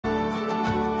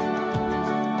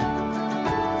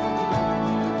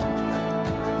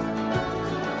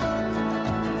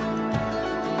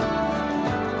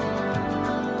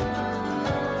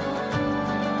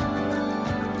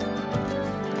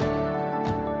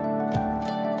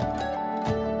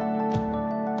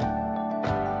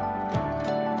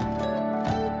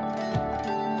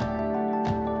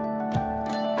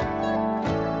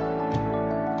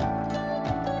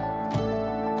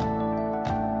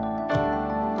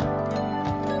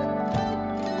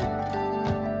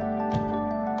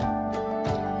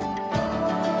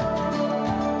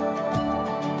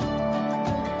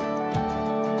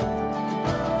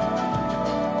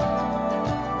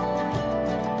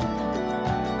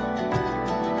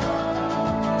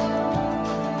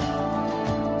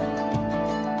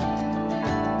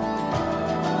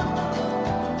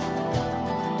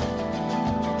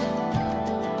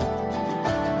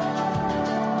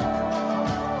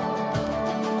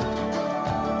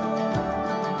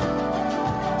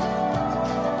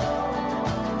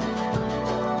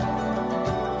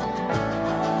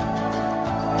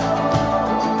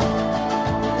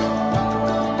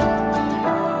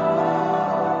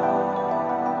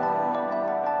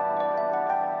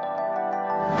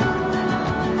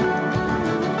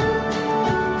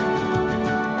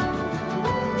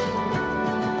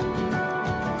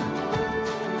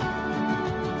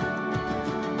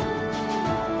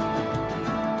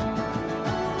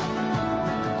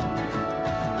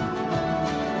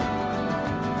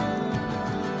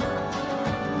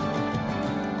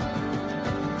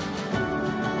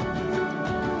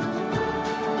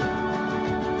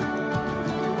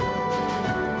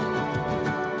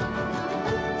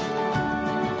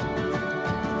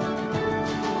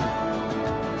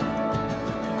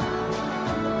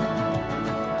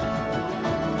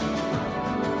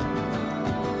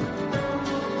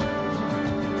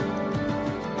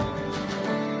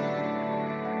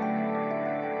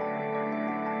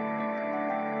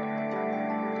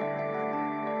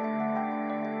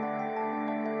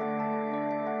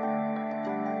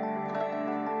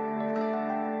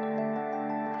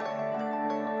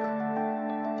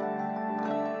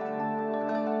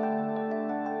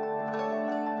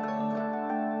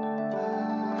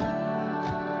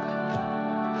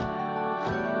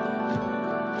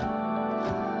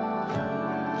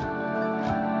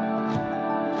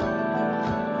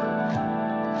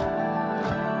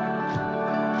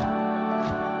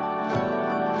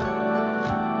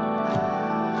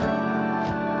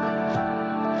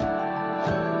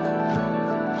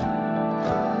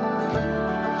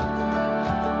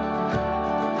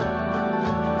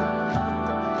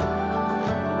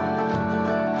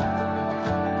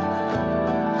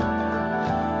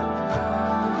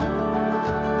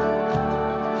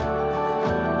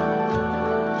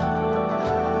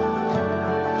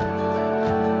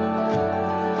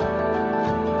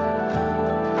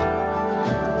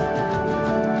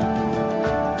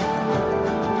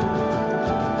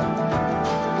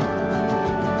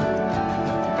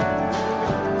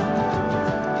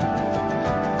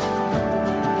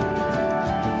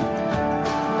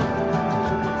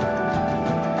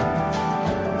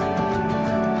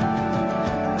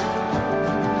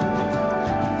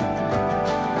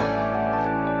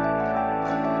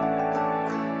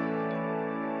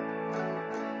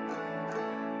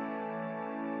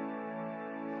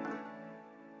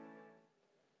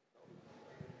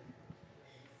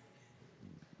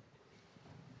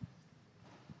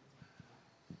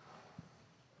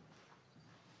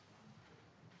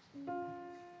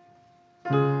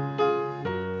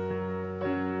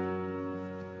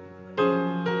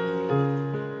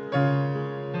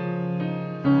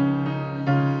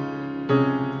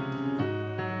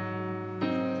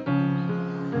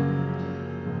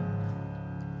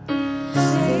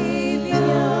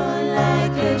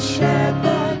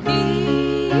shepherd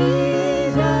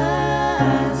lead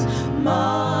us,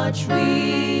 march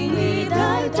we with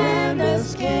thy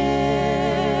tenderness care.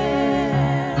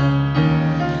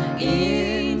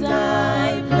 In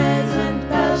thy pleasant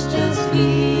pastures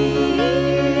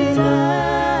feed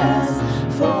us,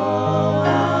 for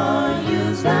our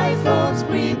use thy folds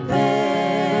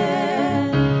prepare.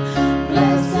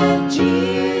 Blessed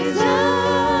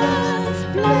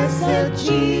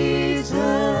Jesus,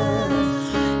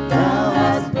 thou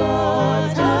hast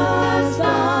brought us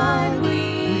thine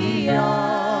we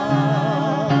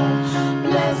are.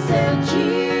 Blessed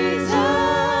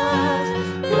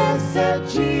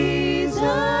Jesus,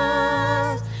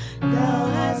 thou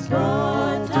hast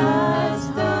brought us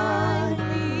thine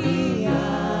we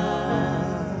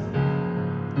are.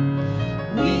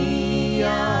 We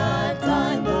are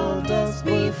thine, thou dost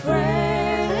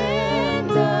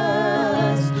befriend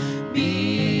us,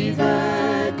 be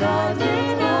the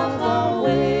guardian of our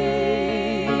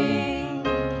way.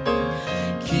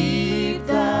 Keep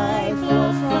thy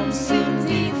flock from sin,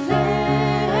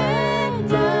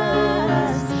 defend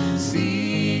us,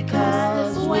 seek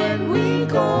us when we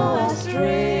go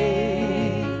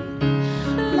astray.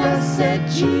 Blessed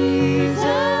Jesus,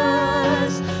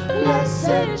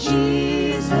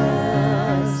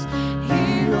 he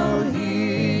will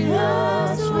hear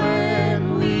us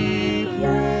when we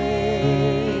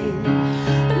pray.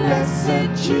 Blessed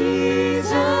Jesus,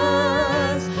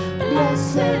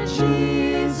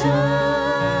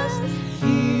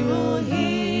 he will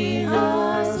hear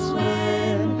us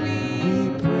when we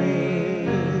pray.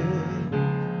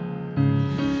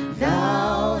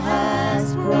 Thou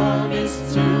hast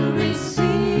promised to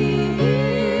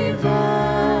receive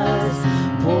us,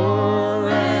 poor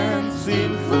and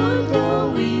sinful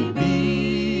though we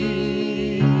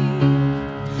be.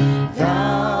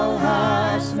 Thou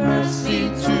hast mercy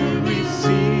to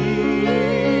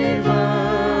receive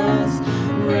us,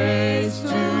 grace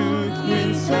to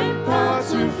cleanse and power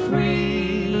to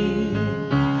free.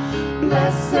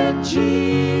 Blessed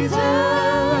Jesus,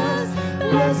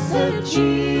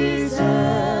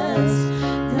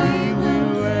 we will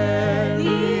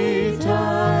really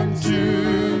turn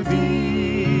to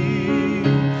thee.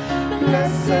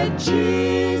 Blessed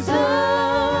Jesus,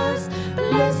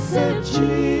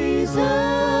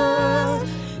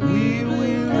 we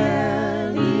will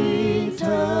really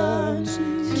turn to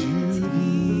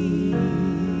thee.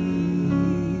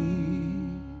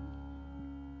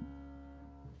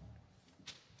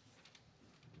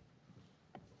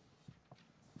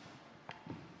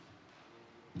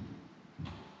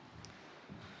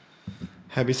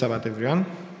 Happy Sabbath, everyone.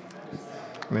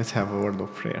 Let's have a word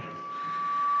of prayer.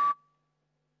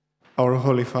 Our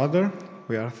Holy Father,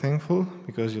 we are thankful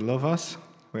because you love us.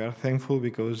 We are thankful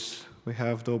because we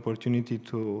have the opportunity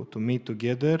to meet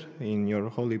together in your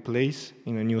holy place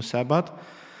in a new Sabbath.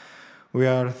 We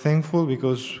are thankful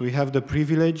because we have the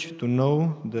privilege to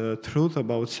know the truth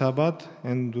about Sabbath,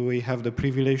 and we have the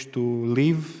privilege to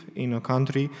live in a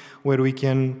country where we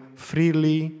can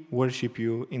freely worship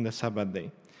you in the Sabbath day.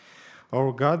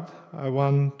 Our God, I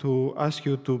want to ask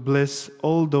you to bless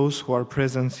all those who are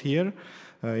present here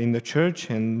in the church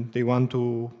and they want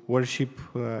to worship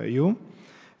you.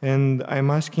 And I'm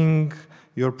asking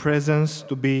your presence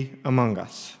to be among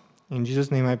us. In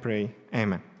Jesus' name I pray,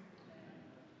 amen.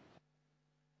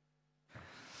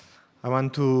 I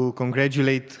want to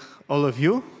congratulate all of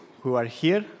you who are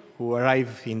here, who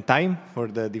arrive in time for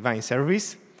the divine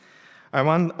service. I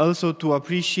want also to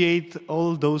appreciate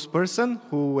all those persons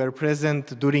who were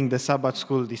present during the Sabbath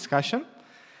school discussion.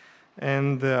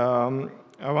 And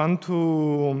I want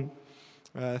to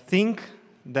think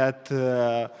that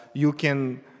you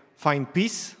can find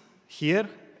peace here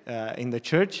in the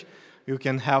church. You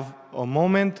can have a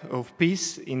moment of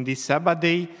peace in this Sabbath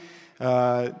day,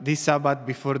 this Sabbath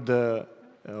before the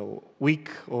week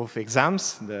of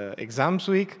exams, the exams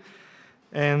week.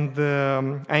 And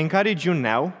I encourage you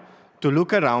now to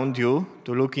look around you,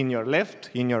 to look in your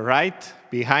left, in your right,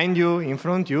 behind you, in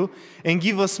front of you, and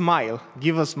give a smile.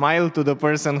 Give a smile to the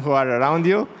person who are around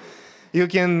you. You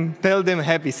can tell them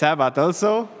Happy Sabbath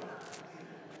also.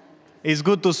 It's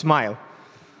good to smile.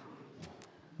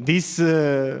 This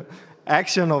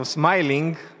action of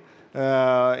smiling,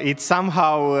 it's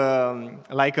somehow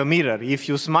like a mirror. If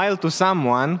you smile to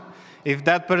someone, if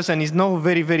that person is not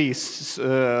very, very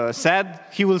sad,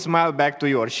 he will smile back to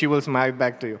you or she will smile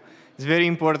back to you. It's very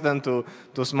important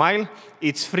to smile.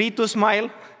 It's free to smile.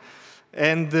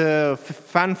 And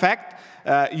fun fact,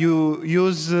 you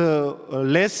use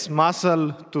less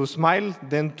muscle to smile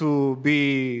than to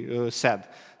be sad.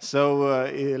 so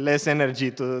less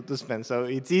energy to spend. So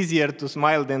it's easier to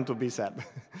smile than to be sad.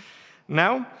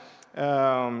 Now,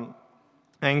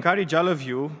 I encourage all of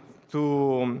you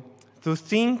to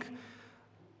think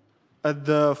at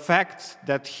the fact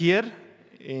that here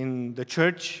in the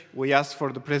church we ask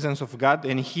for the presence of God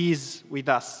and He is with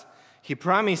us. He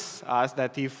promised us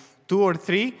that if 2 or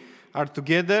 3 are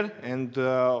together and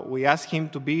we ask Him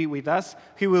to be with us,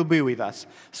 He will be with us.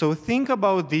 So think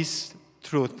about this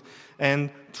truth and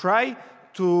try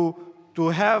to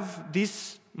have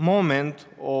this moment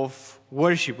of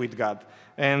worship with God.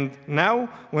 And now,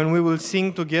 when we will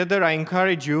sing together, I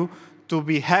encourage you to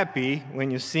be happy when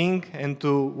you sing and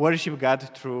to worship God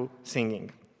through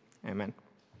singing. Amen.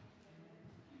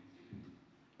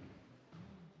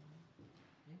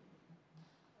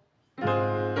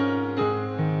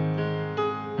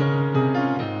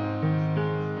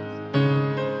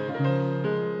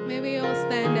 Maybe you'll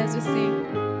stand as we sing.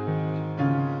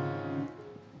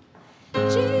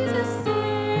 Jesus,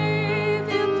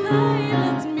 Savior,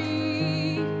 pilot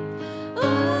me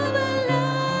over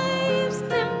life's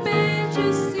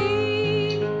tempestuous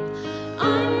sea.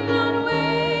 Unknown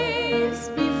waves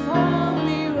before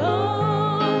me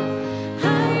roll,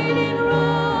 hiding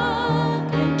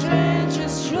rock and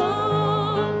treacherous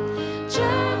shore.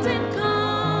 Chant and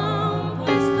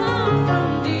compass come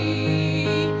from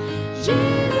thee.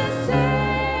 Jesus,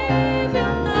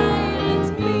 Savior, pilot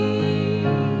me.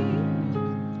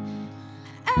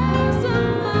 As a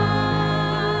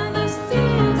mother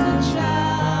steals a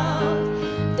child,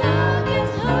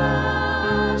 darkest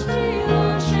hush the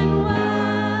ocean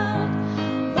wild.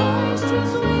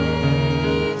 Boisterous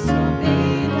waves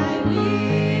obey thy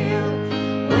will.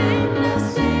 When the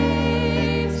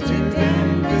saints to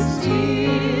tempest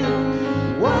still,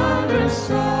 wondrous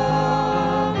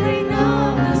sovereign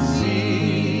of the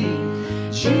sea,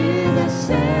 Jesus,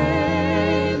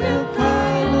 Savior,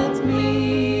 pilot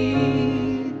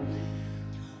me.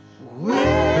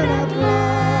 When at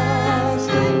last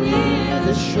I near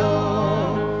the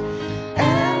shore,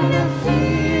 and the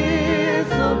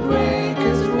fearful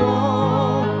breakers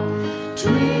roar,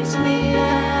 twixt me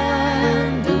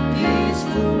and the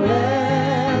peaceful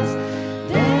rest,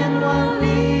 then while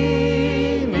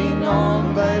leaning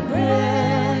on thy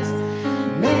breast,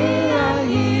 may I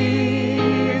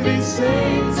hear thee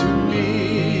say to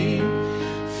me,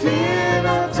 fear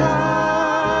not,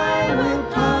 I will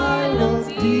pilot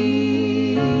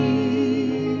thee.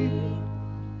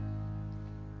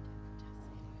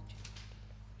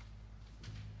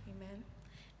 Amen.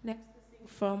 Next, we sing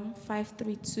from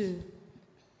 532.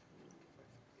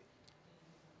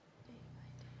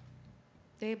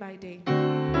 Day by day.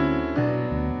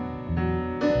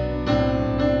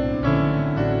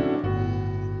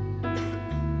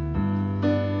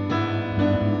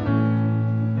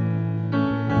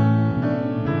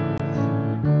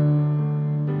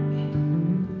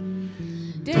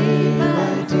 Day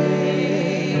by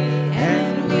day,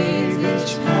 and with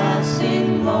each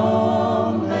passing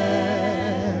moment,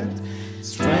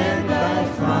 strength I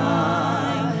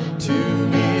find to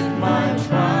meet my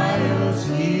trials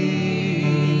here.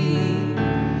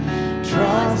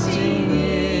 Trusting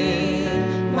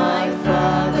in my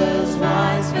Father's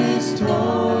wise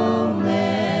bestowment,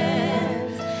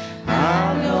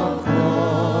 I've no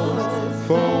cause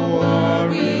for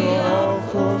worry or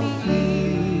for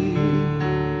fear.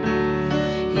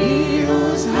 He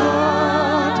whose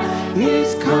heart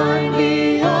is kind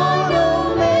beyond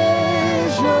all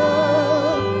measure,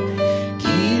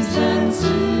 gives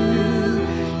unto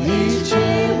each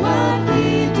what he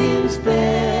deems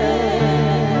best.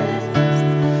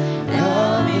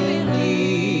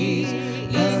 Lovingly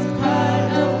is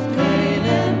part of pain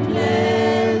and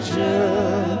pleasure,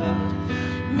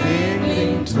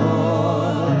 mingling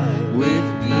toil with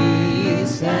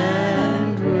peace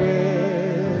and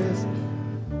rest.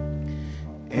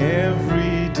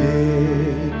 Every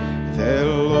day the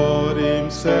Lord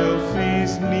Himself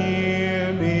is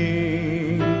near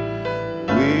me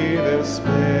with a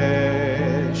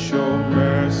special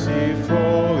mercy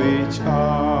for each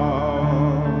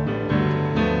hour.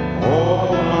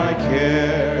 All my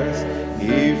cares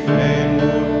He fain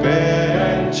would bear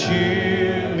and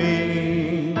cheer me.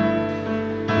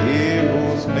 He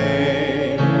whose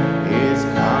name is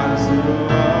Counselor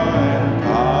and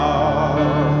Power.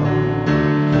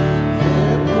 The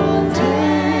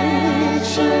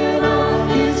protection of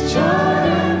His child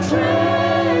and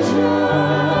treasure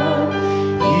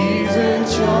is a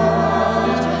child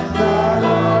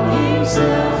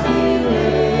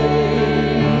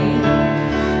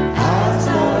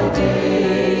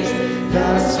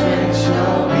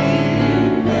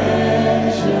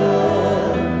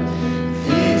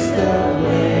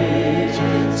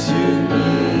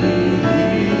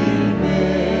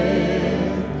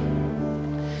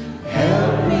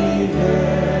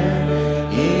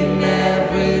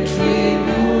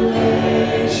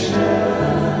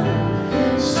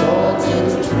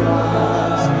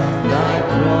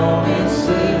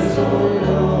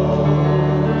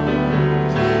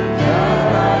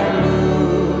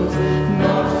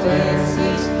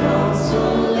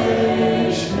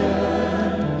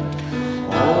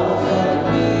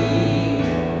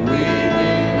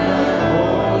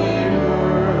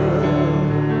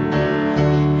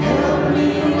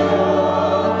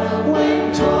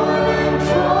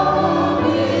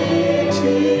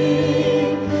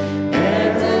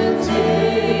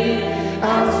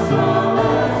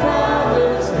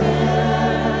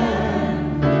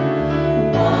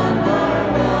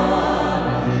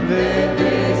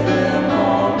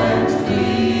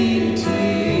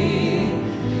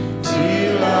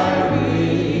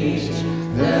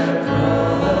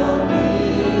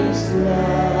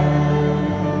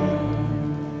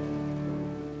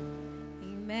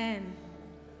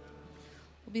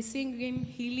We sing hymn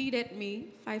He Leaded Me,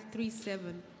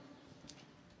 537.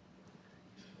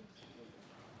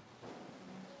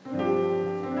 He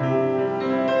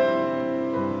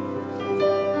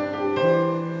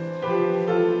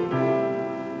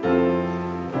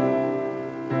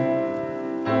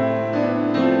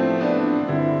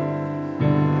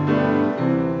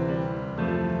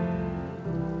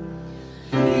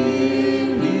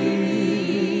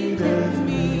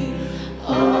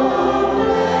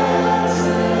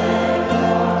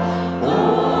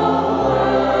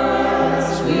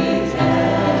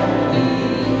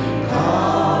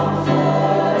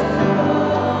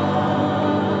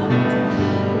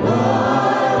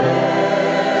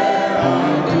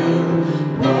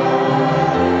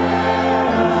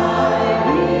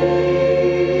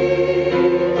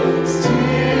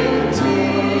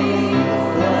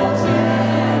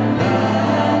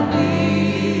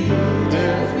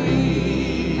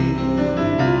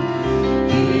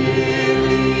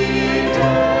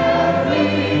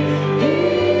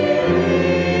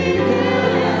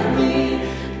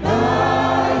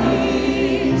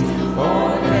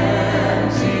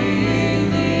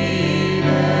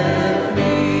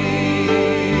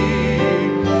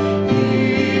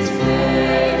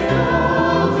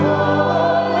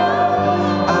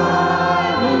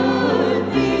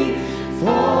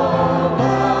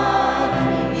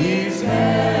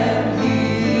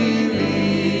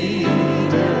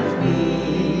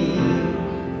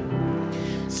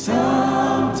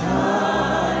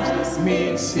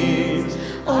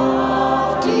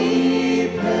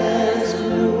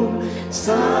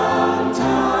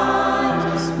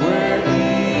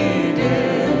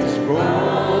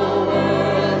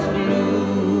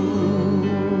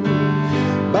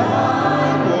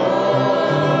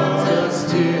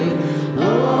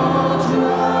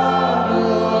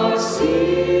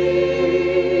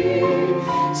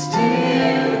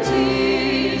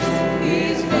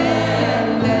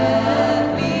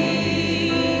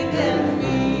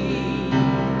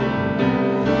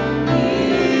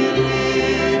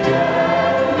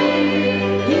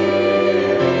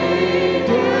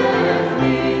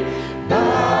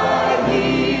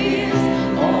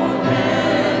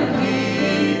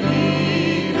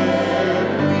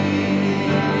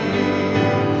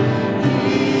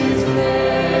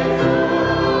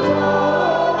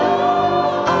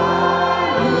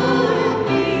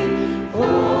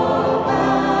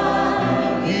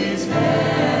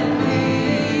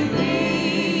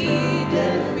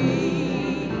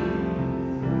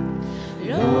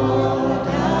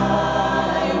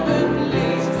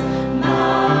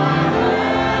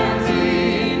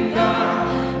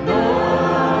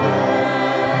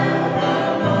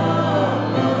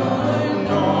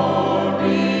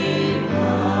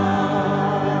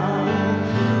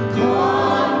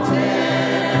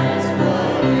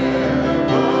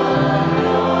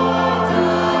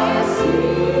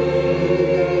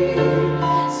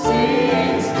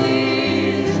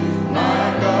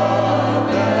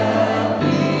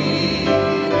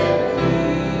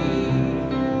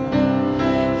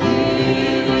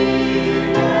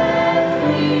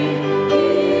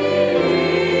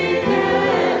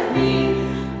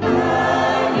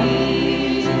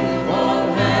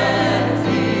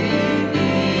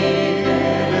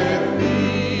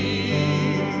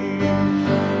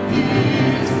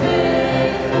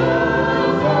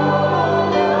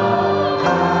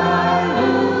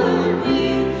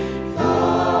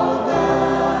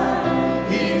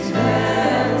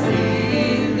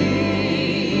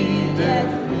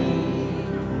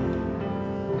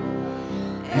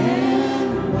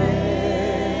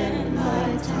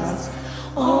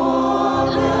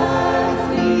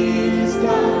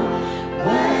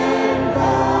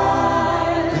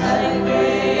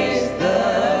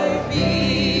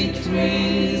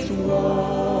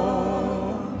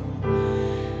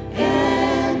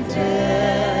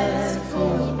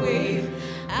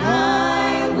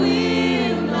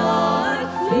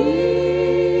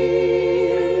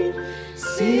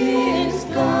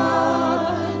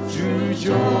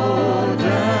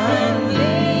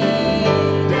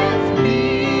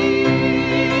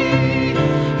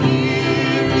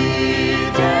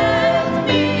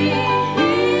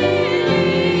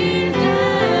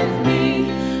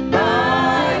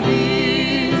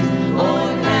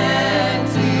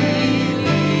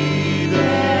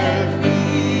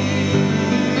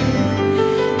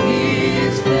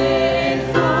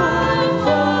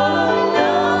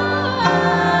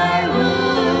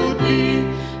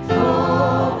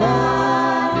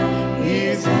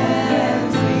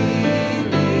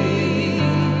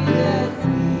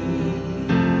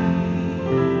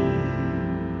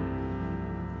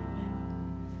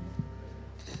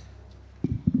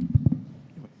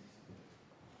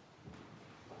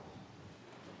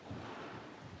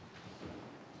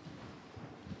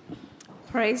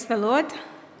Praise the Lord.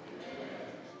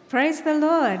 Praise the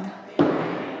Lord.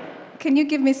 Can you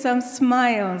give me some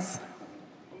smiles?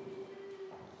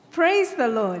 Praise the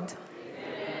Lord.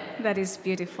 That is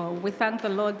beautiful. We thank the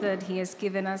Lord that He has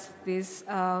given us this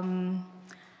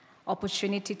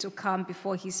opportunity to come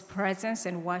before His presence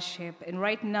and worship. And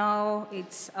right now,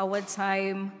 it's our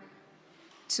time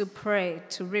to pray,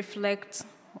 to reflect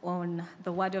on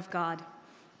the Word of God.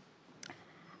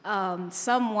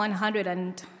 Psalm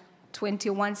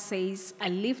 121 says, I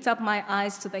lift up my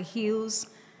eyes to the hills.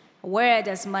 Where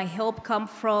does my help come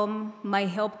from? My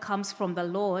help comes from the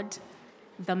Lord,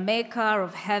 the maker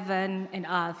of heaven and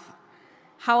earth.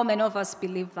 How many of us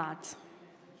believe that?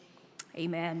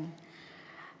 Amen.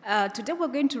 Today we're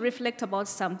going to reflect about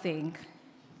something.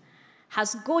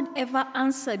 Has God ever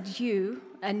answered you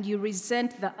and you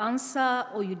resent the answer,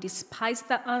 or you despise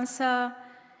the answer,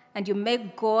 and you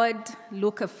make God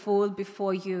look a fool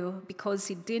before you because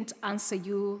He didn't answer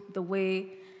you the way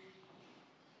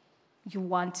you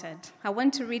wanted? I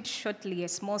want to read shortly a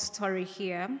small story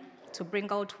here to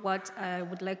bring out what I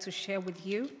would like to share with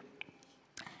you.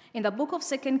 In the book of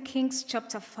 2 Kings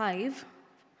chapter 5,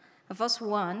 verse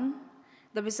 1,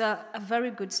 there is a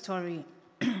very good story.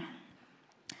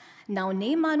 Now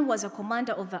Naaman was a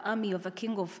commander of the army of the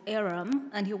king of Aram,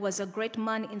 and he was a great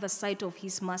man in the sight of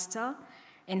his master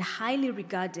and highly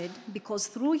regarded, because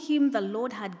through him the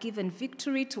Lord had given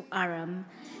victory to Aram,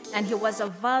 and he was a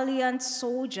valiant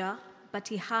soldier, but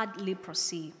he had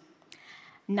leprosy.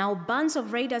 Now bands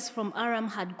of raiders from Aram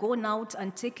had gone out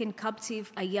and taken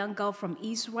captive a young girl from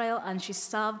Israel, and she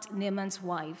served Naaman's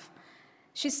wife.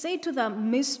 She said to the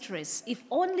mistress, if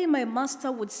only my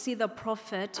master would see the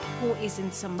prophet who is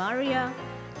in Samaria,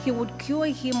 he would cure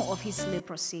him of his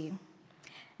leprosy.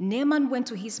 Naaman went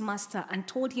to his master and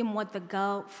told him what the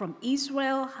girl from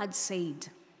Israel had said.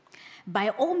 By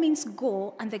all means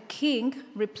go, and the king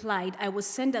replied, I will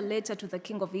send a letter to the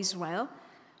king of Israel.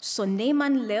 So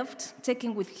Naaman left,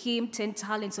 taking with him 10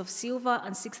 talents of silver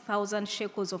and 6,000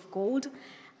 shekels of gold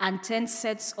and 10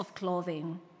 sets of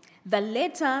clothing. The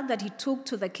letter that he took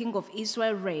to the king of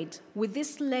Israel read, with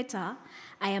this letter,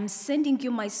 I am sending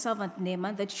you my servant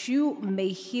Naaman, that you may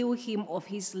heal him of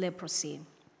his leprosy.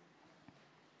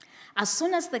 As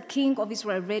soon as the king of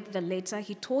Israel read the letter,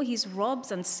 he tore his robes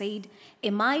and said,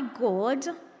 am I God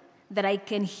that I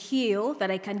can heal, that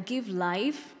I can give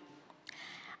life?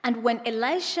 And when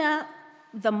Elisha,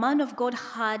 the man of God,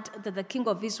 heard that the king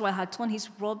of Israel had torn his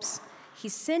robes, he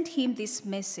sent him this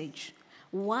message.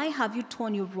 Why have you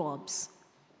torn your robes?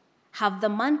 Have the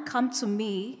man come to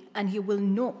me, and he will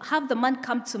know. Have the man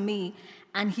come to me,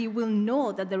 and he will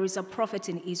know that there is a prophet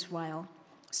in Israel.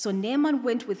 So Naaman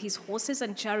went with his horses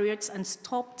and chariots and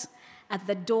stopped at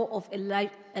the door of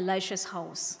Elisha's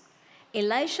house.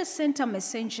 Elisha sent a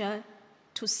messenger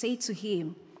to say to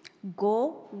him,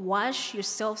 go, wash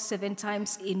yourself 7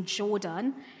 times in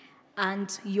Jordan,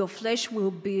 and your flesh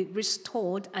will be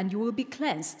restored, and you will be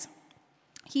cleansed.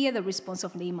 Hear the response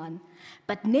of Naaman.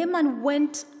 But Naaman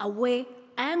went away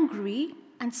angry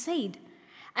and said,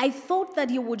 I thought that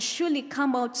he would surely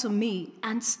come out to me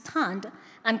and stand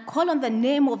and call on the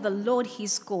name of the Lord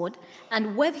his God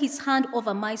and wave his hand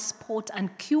over my spot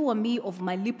and cure me of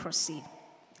my leprosy.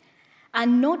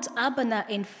 And not Abana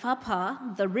and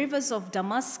Pharpar, the rivers of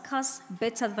Damascus,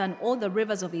 better than all the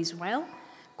rivers of Israel?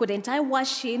 Couldn't I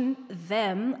wash in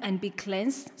them and be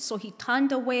cleansed? So he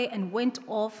turned away and went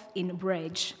off in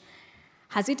rage.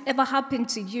 Has it ever happened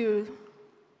to you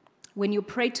when you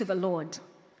pray to the Lord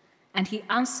and he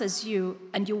answers you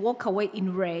and you walk away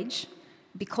in rage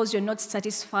because you're not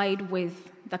satisfied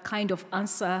with the kind of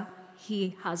answer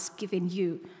he has given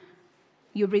you?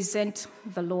 You resent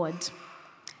the Lord.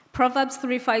 Proverbs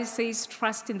 3:5 says,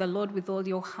 trust in the Lord with all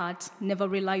your heart. Never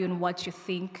rely on what you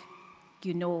think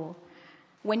you know.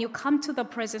 When you come to the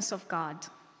presence of God,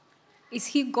 is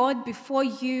he God before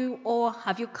you, or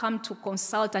have you come to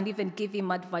consult and even give him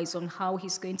advice on how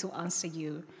he's going to answer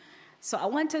you? So I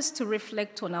want us to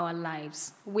reflect on our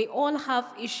lives. We all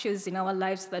have issues in our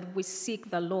lives that we seek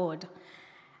the Lord,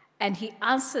 and he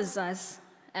answers us,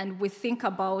 and we think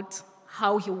about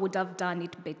how he would have done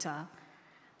it better.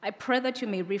 I pray that you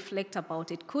may reflect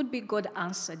about it. Could be God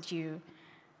answered you.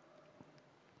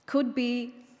 Could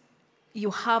be you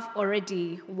have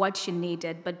already what you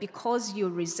needed, but because you're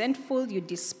resentful, you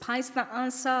despise the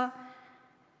answer,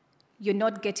 you're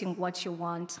not getting what you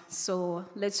want. So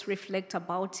let's reflect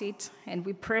about it, and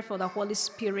we pray for the Holy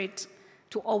Spirit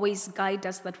to always guide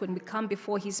us, that when we come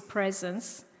before his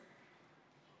presence,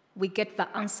 we get the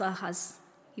answer as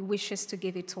he wishes to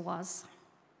give it to us.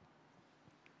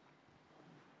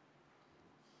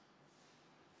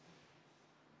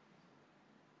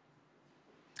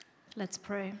 Let's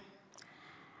pray.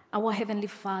 Our Heavenly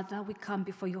Father, we come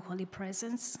before your holy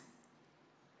presence.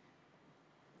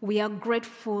 We are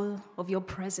grateful of your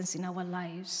presence in our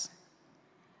lives.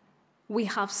 We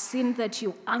have seen that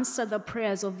you answer the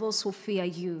prayers of those who fear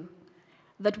you,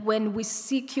 that when we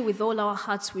seek you with all our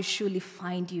hearts, we surely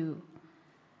find you.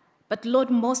 But Lord,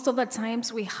 most of the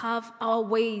times we have our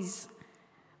ways.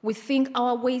 We think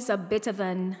our ways are better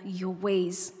than your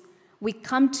ways. We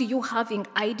come to you having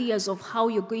ideas of how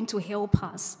you're going to help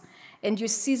us, and you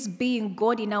cease being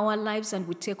God in our lives and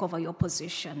we take over your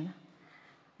position.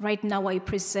 Right now, I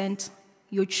present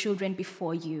your children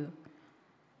before you.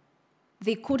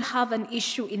 They could have an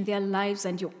issue in their lives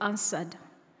and you answered.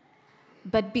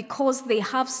 But because they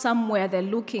have somewhere they're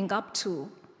looking up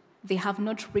to, they have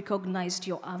not recognized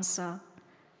your answer.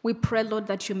 We pray, Lord,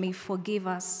 that you may forgive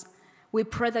us. We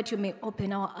pray that you may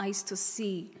open our eyes to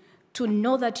see, to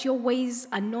know that your ways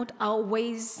are not our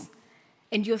ways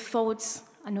and your thoughts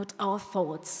are not our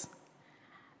thoughts.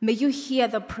 May you hear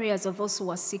the prayers of those who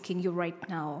are seeking you right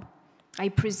now. I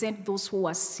present those who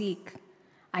are sick.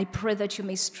 I pray that you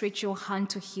may stretch your hand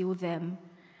to heal them.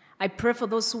 I pray for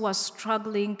those who are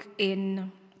struggling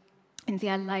in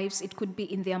their lives. It could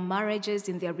be in their marriages,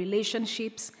 in their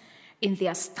relationships, in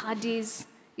their studies,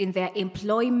 in their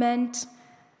employment.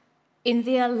 In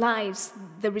their lives,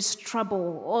 there is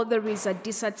trouble or there is a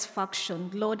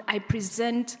dissatisfaction. Lord, I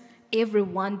present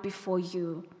everyone before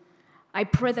you. I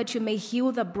pray that you may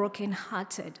heal the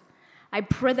brokenhearted. I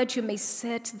pray that you may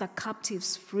set the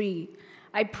captives free.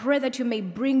 I pray that you may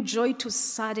bring joy to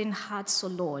saddened hearts, O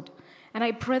Lord. And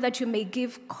I pray that you may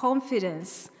give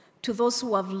confidence to those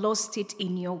who have lost it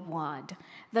in your word.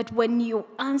 That when you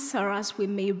answer us, we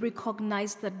may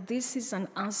recognize that this is an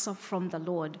answer from the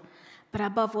Lord. But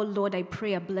above all, Lord, I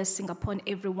pray a blessing upon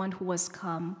everyone who has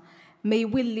come. May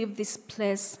we leave this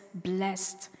place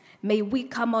blessed. May we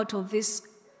come out of this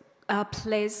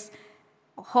place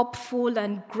hopeful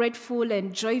and grateful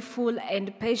and joyful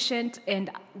and patient and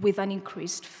with an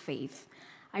increased faith.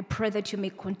 I pray that you may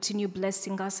continue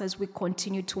blessing us as we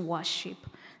continue to worship.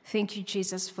 Thank you,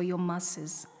 Jesus, for your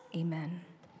mercies. Amen.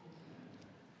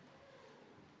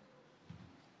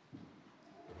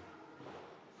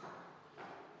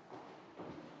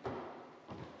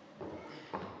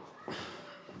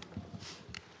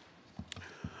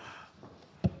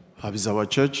 How is our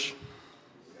church?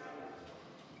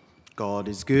 God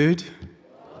is good.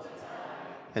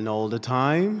 And all the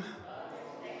time.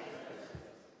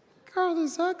 God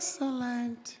is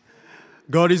excellent.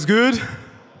 God is good.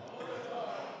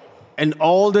 And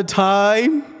all the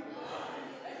time.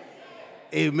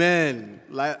 Amen.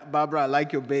 Barbara, I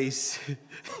like your bass.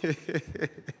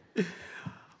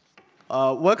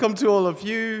 Welcome to all of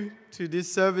you to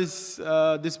this service,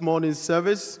 this morning's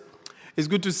service. It's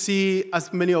good to see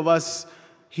as many of us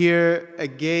here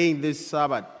again this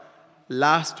Sabbath.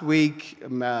 Last week,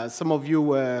 some of you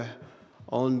were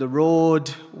on the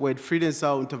road with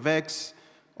Friedensau Unterwegs,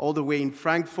 all the way in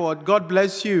Frankfurt. God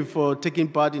bless you for taking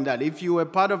part in that. If you were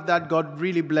part of that, God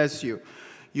really bless you.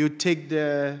 You take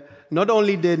not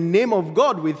only the name of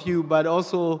God with you, but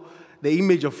also the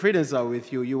image of Friedensau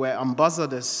with you. You were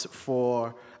ambassadors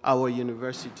for our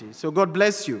university. So God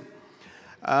bless you.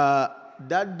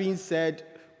 That being said,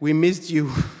 we missed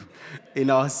you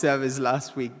in our service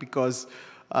last week because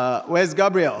where's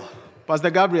Gabriel?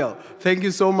 Pastor Gabriel, thank you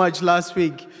so much last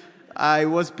week. I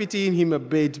was pitying him a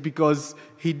bit because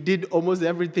he did almost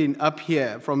everything up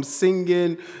here, from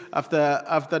singing.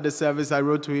 After the service, I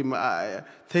wrote to him,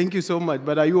 thank you so much,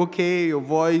 but are you okay? Your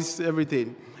voice,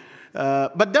 everything.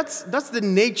 But that's the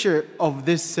nature of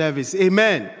this service.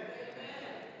 Amen. Amen.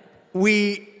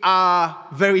 We are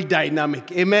very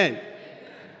dynamic. Amen.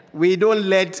 We don't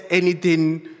let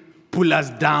anything pull us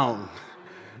down.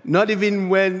 Not even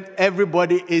when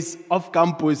everybody is off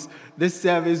campus, this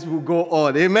service will go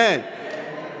on. Amen.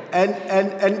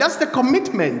 And that's the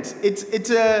commitment. It's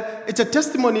a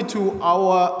testimony to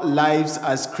our lives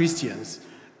as Christians.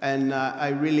 And I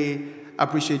really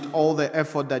appreciate all the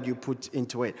effort that you put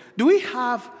into it. Do we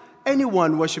have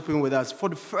anyone worshiping with us for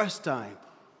the first time?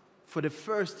 For the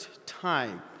first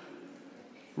time.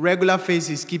 Regular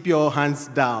faces, keep your hands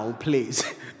down, please.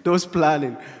 Those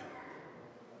planning.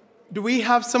 Do we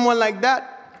have someone like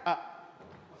that?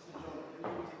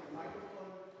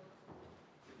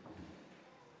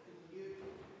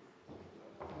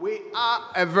 We are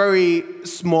a very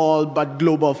small but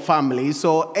global family.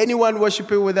 So anyone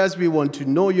worshiping with us, we want to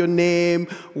know your name,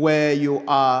 where you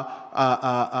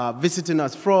are visiting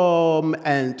us from,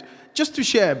 and just to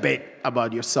share a bit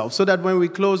about yourself so that when we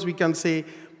close, we can say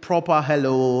proper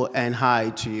hello and hi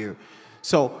to you.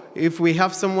 So if we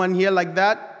have someone here like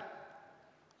that,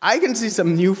 I can see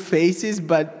some new faces,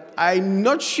 but I'm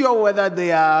not sure whether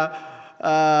they are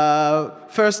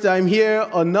first time here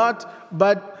or not.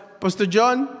 But Pastor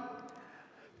John,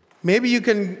 maybe you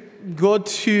can go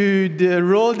to the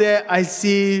row there. I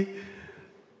see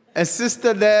a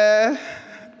sister there.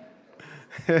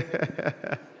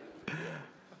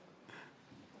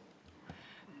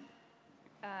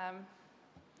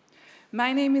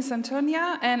 My name is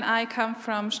Antonia, and I come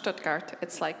from Stuttgart.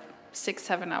 It's like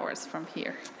 6-7 hours from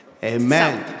here.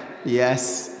 Amen. South.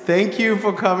 Yes. Thank you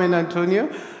for coming, Antonio.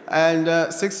 And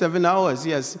 6-7 hours,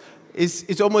 yes.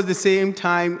 It's almost the same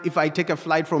time if I take a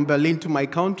flight from Berlin to my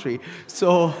country.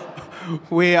 So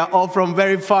we are all from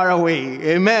very far away.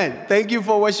 Amen. Thank you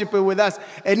for worshiping with us.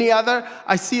 Any other?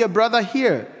 I see a brother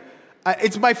here.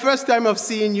 It's my first time of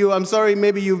seeing you. I'm sorry,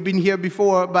 maybe you've been here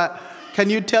before, but can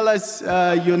you tell us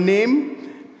your name?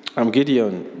 I'm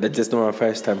Gideon. That's just not my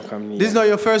first time coming here. This is not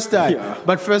your first time, Yeah.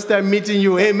 but first time meeting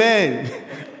you. Amen.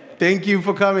 Thank you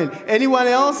for coming. Anyone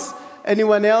else?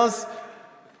 Anyone else?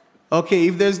 Okay,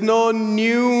 if there's no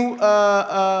new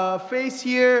face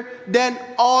here, then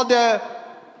all the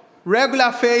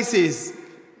regular faces.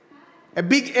 A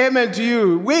big amen to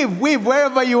you. Wave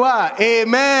wherever you are.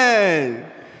 Amen.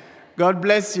 God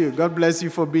bless you. God bless you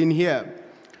for being here.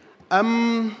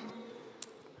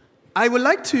 I would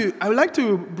like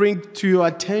to bring to your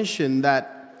attention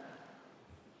that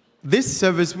this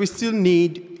service, we still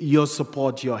need your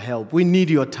support, your help. We need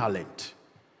your talent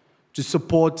to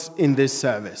support in this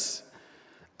service.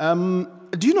 Do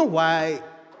you know why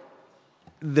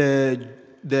the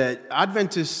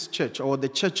Adventist church or the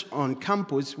church on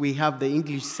campus, we have the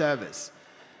English service?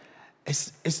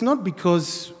 It's not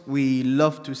because we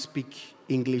love to speak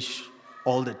English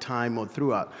all the time or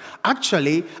throughout.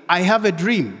 Actually, I have a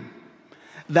dream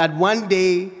that one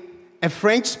day a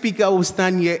French speaker will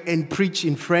stand here and preach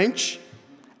in French,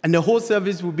 and the whole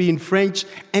service will be in French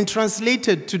and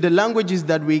translated to the languages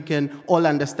that we can all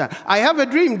understand. I have a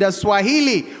dream that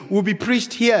Swahili will be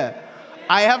preached here.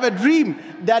 I have a dream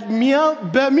that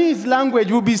Burmese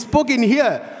language will be spoken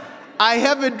here. I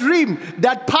have a dream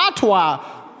that Patois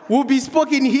will be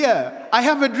spoken here. I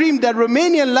have a dream that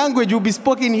Romanian language will be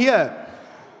spoken here.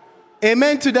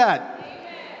 Amen to that.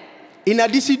 In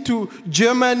addition to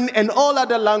German and all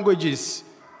other languages.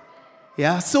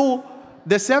 Yeah, so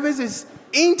the service is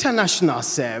international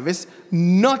service,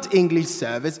 not English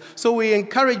service. So we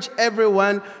encourage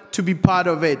everyone to be part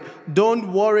of it.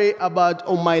 Don't worry about,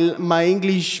 oh, my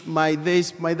English, my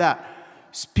this, my that.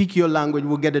 Speak your language.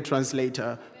 We'll get a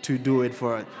translator to do it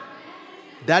for us.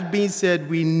 That being said,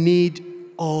 we need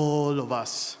all of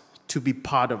us to be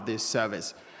part of this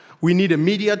service. We need a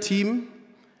media team,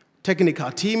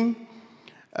 technical team.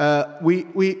 We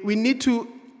need to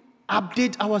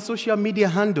update our social media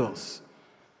handles.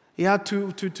 Yeah,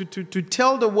 to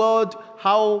tell the world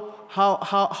how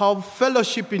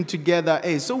fellowshipping together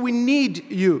is. So we need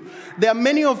you. There are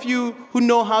many of you who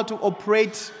know how to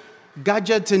operate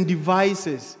gadgets and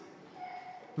devices.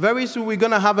 Very soon we're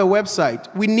going to have a website.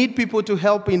 We need people to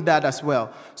help in that as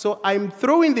well. So I'm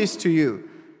throwing this to you.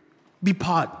 Be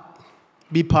part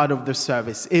of the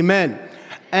service. Amen.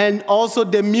 And also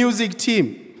the music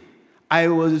team. I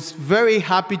was very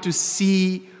happy to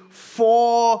see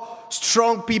 4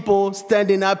 strong people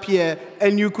standing up here,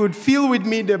 and you could feel with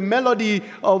me the melody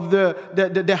of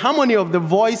the harmony of the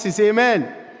voices.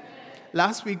 Amen.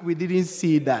 Last week we didn't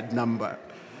see that number.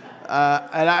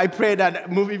 And I pray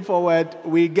that moving forward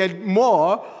we get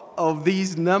more of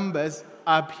these numbers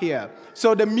up here.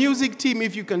 So the music team,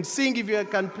 if you can sing, if you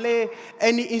can play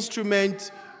any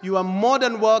instrument, you are more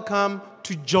than welcome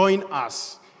to join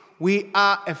us. We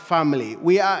are a family.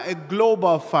 We are a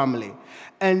global family.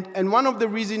 And one of the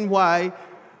reasons why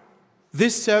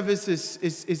this service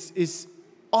is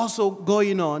also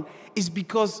going on is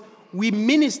because we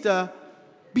minister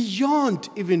beyond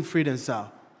even Friedensau.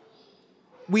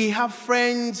 We have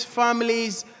friends,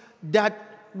 families that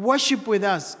worship with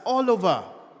us all over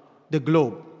the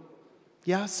globe.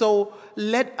 Yeah, so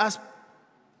let us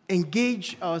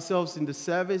engage ourselves in the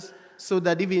service so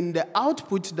that even the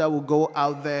output that will go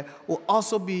out there will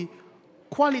also be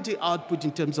quality output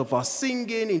in terms of our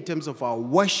singing, in terms of our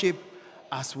worship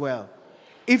as well.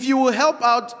 If you will help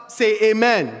out, say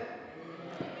amen.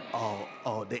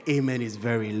 Oh, the amen is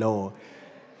very low.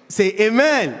 Say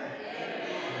amen.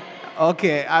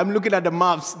 Okay, I'm looking at the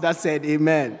maps that said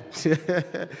amen.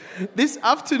 This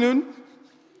afternoon,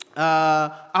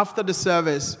 after the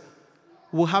service,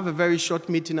 we'll have a very short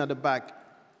meeting at the back.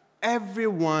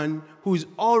 Everyone who's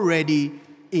already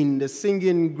in the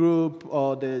singing group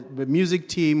or the music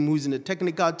team, who's in the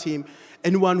technical team,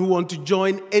 anyone who wants to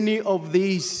join any of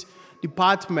these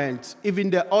department, even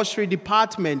the ushering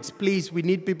department, please, we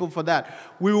need people for that.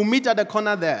 We will meet at the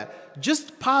corner there.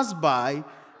 Just pass by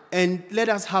and let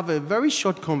us have a very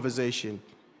short conversation.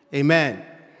 Amen.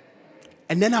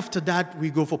 And then after that, we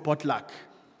go for potluck.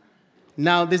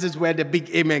 Now, this is where the big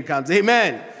amen comes.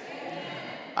 Amen. Amen.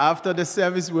 After the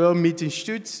service, we'll meet in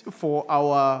Stutz for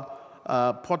our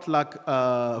potluck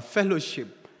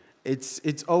fellowship.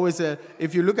 It's always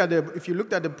if you looked at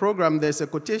the program, there's a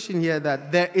quotation here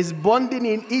that there is bonding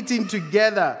in eating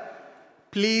together.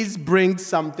 Please bring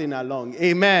something along.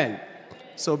 Amen.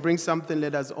 So bring something,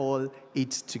 let us all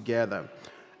eat together.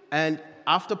 And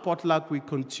after potluck, we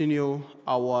continue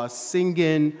our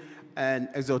singing and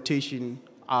exhortation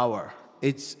hour.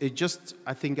 It's just,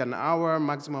 I think, an hour,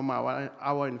 maximum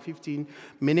hour and 15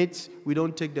 minutes. We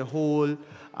don't take the whole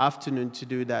afternoon to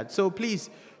do that. So please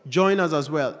join us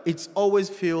as well. It's always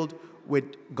filled with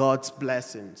God's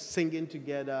blessings, singing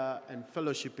together and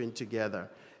fellowshipping together.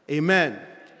 Amen.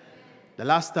 The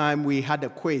last time we had a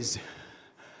quiz,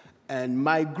 and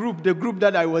my group, the group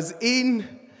that I was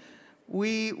in,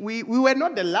 we were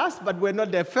not the last, but we're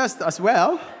not the first as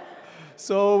well.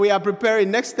 So we are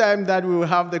preparing next time that we will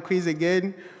have the quiz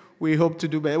again. We hope to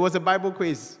do better. It was a Bible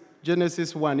quiz,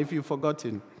 Genesis 1, if you've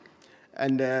forgotten.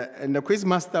 And the quiz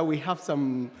master, we have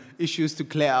some issues to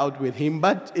clear out with him,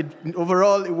 but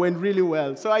overall it went really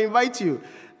well. So I invite you,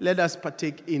 let us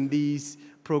partake in these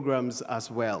programs as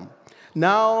well.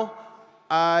 Now,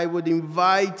 I would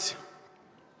invite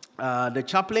the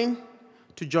chaplain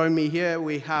to join me here.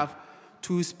 We have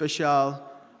two special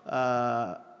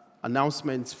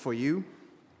announcements for you.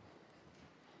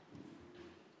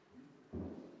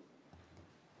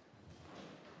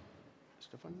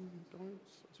 Stefan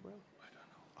as well? I don't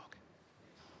know. Okay.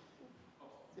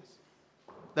 Yes.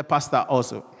 The pastor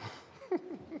also.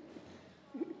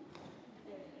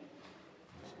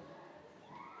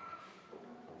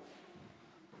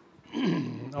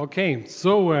 Okay,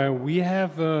 so we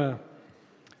have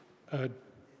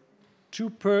two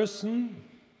person.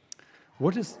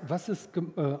 Was ist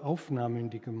Aufnahme in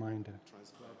die Gemeinde?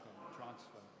 Transfer.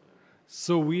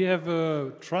 So we have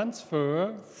a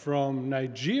transfer from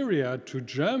Nigeria to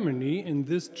Germany in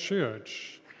this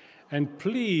church. And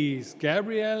please,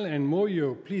 Gabriel and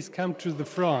Moyo, please come to the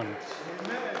front.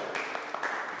 Amen.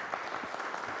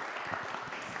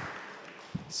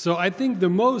 So I think the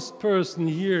most person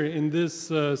here in this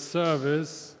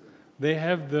service, they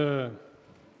have the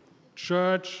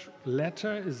church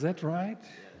letter, is that right?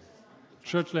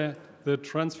 Church letter, the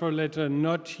transfer letter,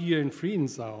 not here in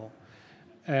Friedensau,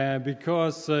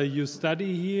 because you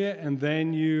study here and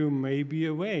then you may be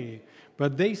away.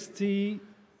 But they stay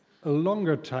a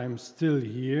longer time still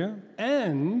here,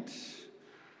 and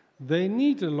they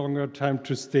need a longer time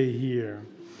to stay here.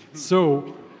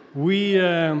 So we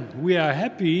are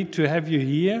happy to have you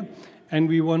here, and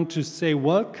we want to say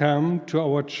welcome to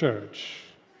our church.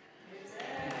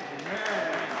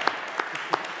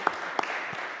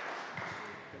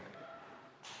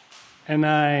 And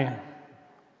I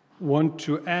want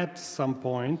to add some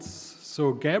points.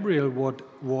 So Gabriel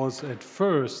was at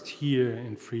first here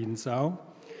in Friedensau,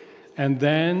 and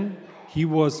then he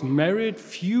was married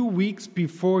few weeks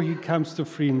before he comes to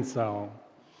Friedensau.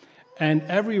 And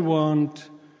everyone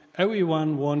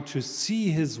want to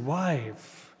see his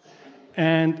wife.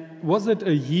 And was it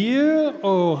a year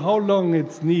or how long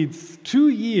it needs? 2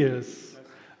 years.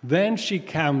 Then she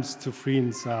comes to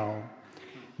Friedensau.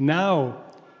 Now,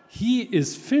 he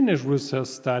is finished with her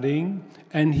studying,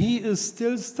 and he is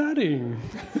still studying.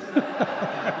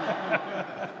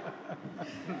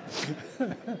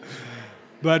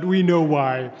 But we know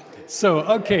why. So,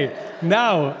 okay,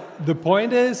 now the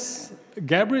point is,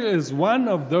 Gabriel is one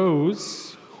of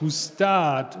those who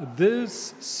start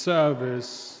this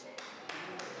service.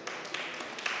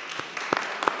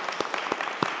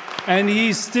 And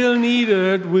he's still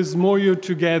needed with Moyo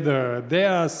together.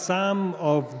 There are some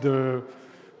of the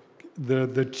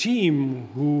team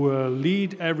who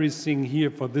lead everything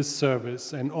here for this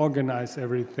service and organize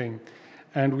everything.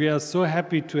 And we are so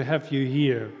happy to have you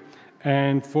here.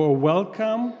 And for a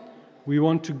welcome, we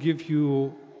want to give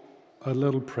you a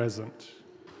little present.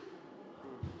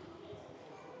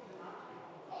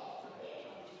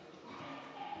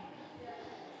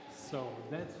 So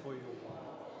that's for you.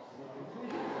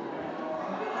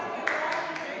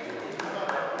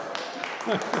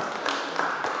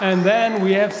 And then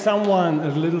we have someone, a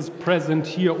little present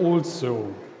here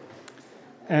also.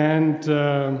 And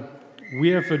we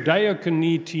have a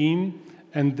diaconie team,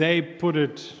 and they put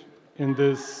it in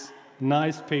this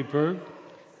nice paper.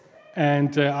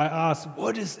 And I asked,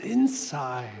 what is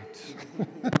inside?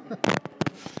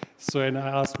 So, and I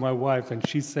asked my wife, and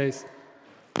she says,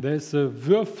 there's a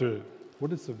Würfel.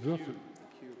 What is a Würfel?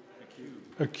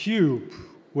 A cube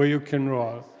where you can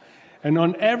roll. And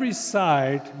on every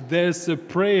side, there's a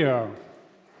prayer,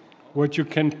 what you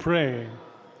can pray.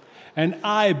 And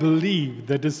I believe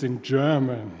that is in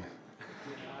German.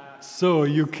 So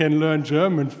you can learn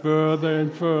German further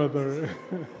and further.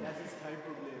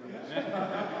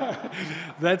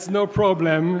 That's no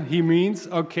problem. He means,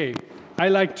 okay, I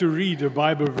like to read a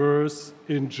Bible verse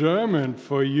in German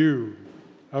for you,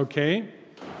 okay?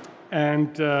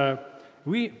 And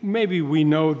maybe we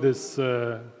know this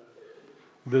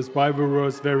Bible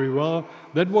verse very well.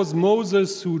 That was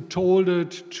Moses who told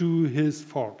it to his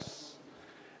folks.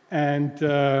 And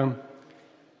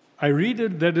I read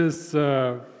it, that is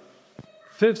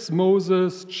 5th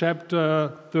Moses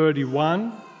chapter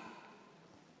 31,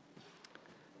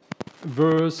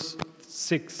 verse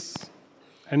 6.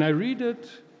 And I read it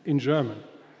in German.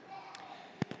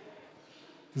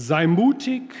 Sei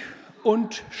mutig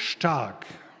und stark.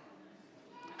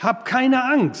 Hab keine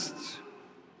Angst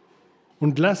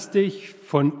und lass dich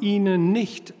von ihnen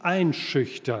nicht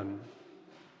einschüchtern.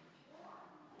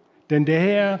 Denn der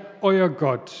Herr, euer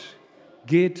Gott,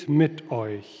 geht mit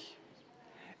euch.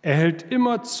 Er hält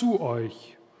immer zu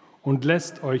euch und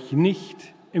lässt euch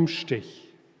nicht im Stich.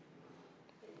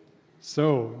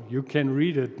 So, you can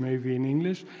read it maybe in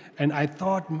English, and I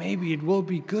thought maybe it will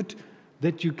be good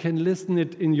that you can listen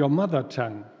it in your mother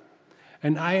tongue.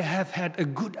 And I have had a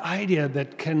good idea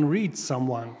that can read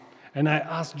someone. And I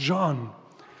asked John,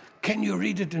 can you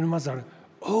read it in mother?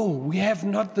 Oh, we have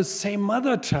not the same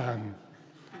mother tongue.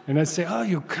 And I say, oh,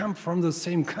 you come from the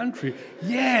same country.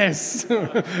 Yes.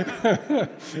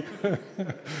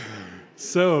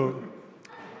 So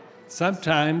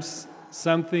sometimes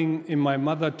something in my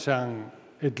mother tongue,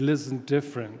 it listens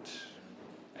different.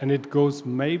 And it goes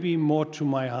maybe more to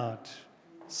my heart.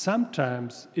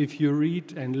 Sometimes if you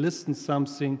read and listen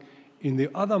something in the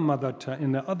other mother tongue,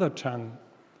 in the other tongue,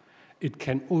 it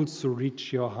can also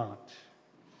reach your heart.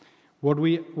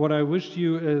 What I wish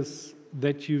you is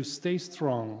that you stay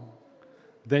strong,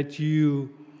 that you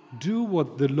do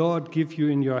what the Lord gives you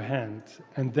in your hand,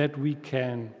 and that we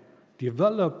can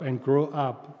develop and grow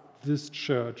up this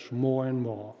church more and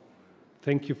more.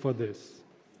 Thank you for this.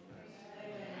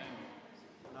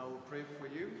 I will pray for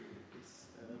you.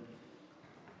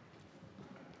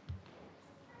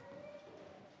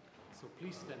 So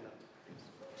please stand up.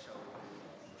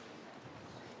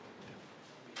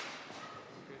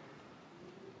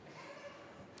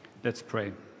 Let's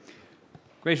pray.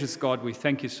 Gracious God, we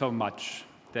thank you so much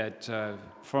that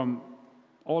from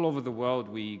all over the world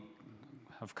we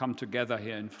have come together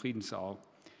here in Friedensau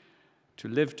to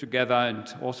live together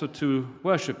and also to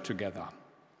worship together.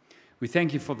 We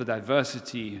thank you for the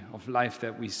diversity of life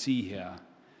that we see here.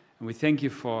 And we thank you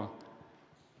for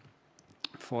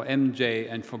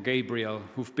MJ and for Gabriel,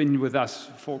 who've been with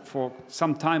us for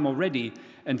some time already,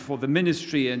 and for the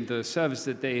ministry and the service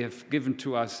that they have given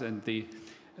to us and the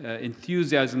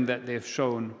enthusiasm that they've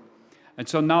shown. And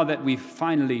so now that we've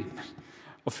finally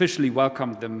officially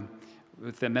welcomed them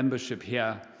with their membership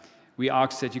here, we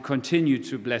ask that you continue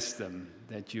to bless them,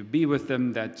 that you be with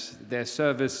them, that their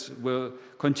service will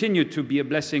continue to be a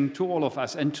blessing to all of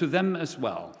us and to them as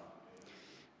well.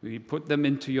 We put them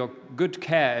into your good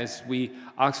care as we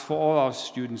ask for all our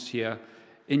students here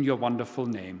in your wonderful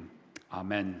name.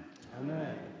 Amen.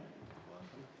 Amen.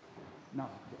 Now,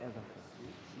 the other.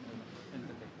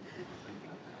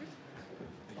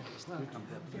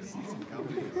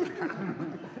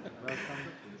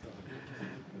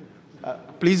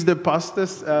 Please, the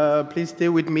pastors, please stay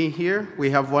with me here. We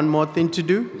have one more thing to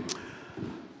do.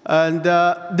 And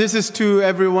this is to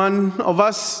every one of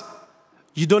us.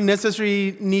 You don't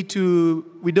necessarily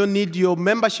we don't need your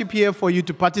membership here for you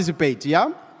to participate, yeah?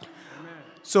 Amen.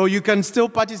 So you can still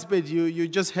participate. You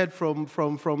just heard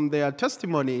from their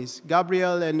testimonies.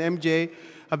 Gabriel and MJ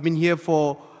have been here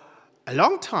for a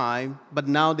long time, but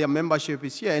now their membership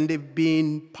is here, and they've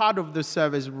been part of the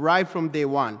service right from day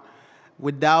one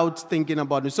without thinking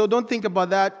about it. So don't think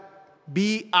about that.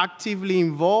 Be actively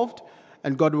involved,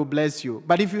 and God will bless you.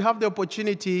 But if you have the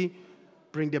opportunity,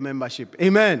 bring the membership.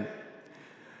 Amen.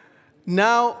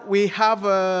 Now we have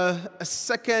a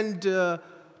second.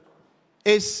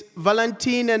 Is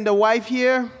Valentine and the wife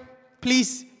here?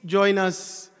 Please join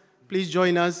us. Please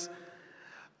join us.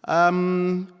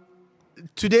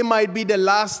 Today might be the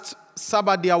last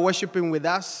Sabbath they are worshiping with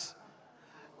us.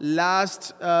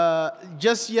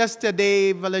 Just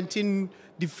yesterday, Valentine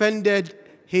defended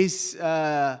his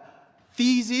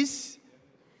thesis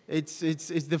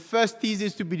It's the first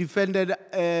thesis to be defended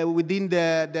within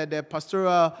the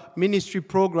pastoral ministry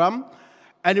program,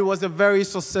 and it was a very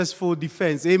successful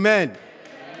defense. Amen.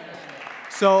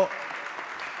 So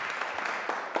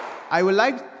I would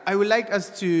like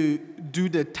us to do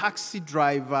the taxi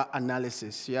driver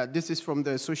analysis. Yeah, this is from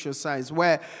the social science,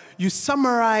 where you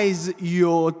summarize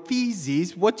your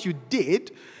thesis, what you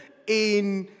did,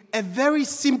 in a very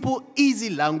simple, easy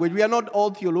language. We are not all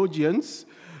theologians.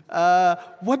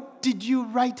 What did you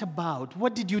write about?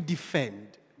 What did you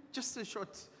defend? Just a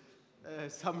short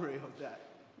summary of that.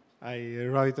 I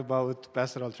wrote about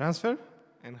pastoral transfer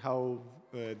and how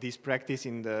this practice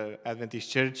in the Adventist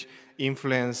Church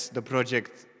influenced the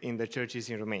project in the churches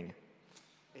in Romania.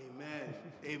 Amen.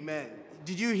 Amen.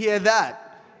 Did you hear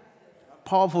that?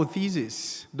 Powerful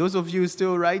thesis. Those of you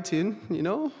still writing, you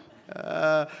know,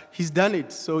 he's done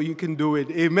it, so you can do it.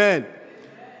 Amen.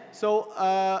 So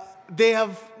they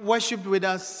have worshipped with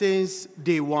us since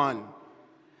day one.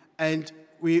 And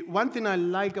one thing I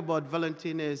like about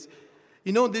Valentine is,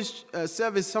 you know, this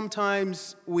service,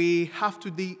 sometimes we have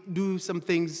to do some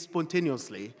things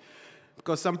spontaneously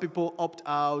because some people opt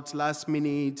out last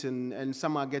minute and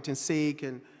some are getting sick.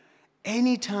 And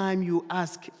anytime you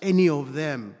ask any of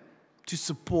them to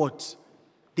support,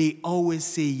 they always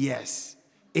say yes.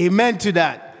 Amen to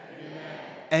that.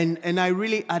 Amen. And I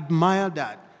really admire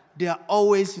that. They are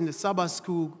always in the Sabbath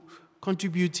school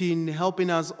contributing, helping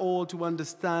us all to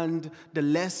understand the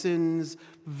lessons,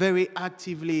 very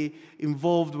actively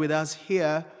involved with us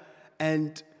here.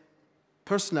 And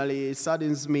personally, it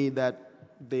saddens me that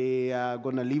they are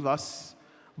going to leave us.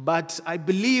 But I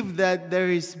believe that there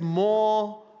is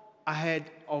more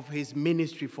ahead of his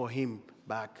ministry for him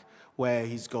back where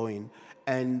he's going.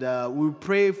 And we'll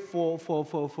pray for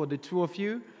the two of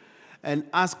you and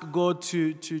ask God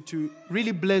to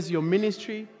really bless your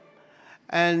ministry.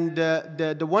 And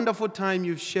the wonderful time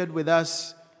you've shared with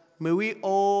us, may we,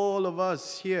 all of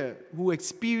us here who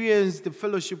experienced the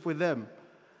fellowship with them,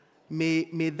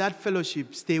 may that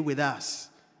fellowship stay with us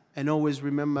and always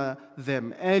remember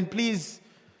them. And please,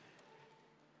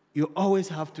 you always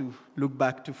have to look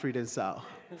back to Friedensau.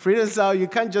 Friedensau, you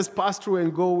can't just pass through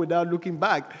and go without looking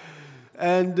back.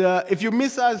 And if you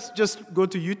miss us, just go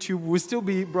to YouTube. We'll still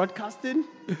be broadcasting.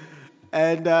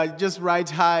 And just write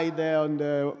hi there on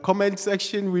the comment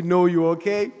section. We know you're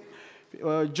okay.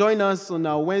 Join us on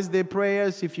our Wednesday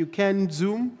prayers if you can,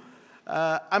 Zoom.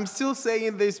 I'm still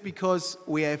saying this because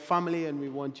we are a family and we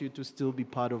want you to still be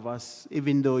part of us,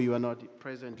 even though you are not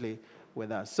presently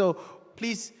with us. So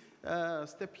please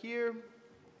step here.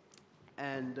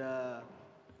 And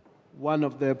one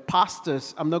of the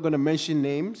pastors, I'm not going to mention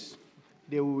names,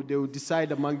 they will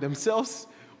decide among themselves,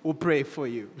 will pray for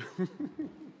you.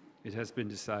 It has been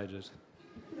decided.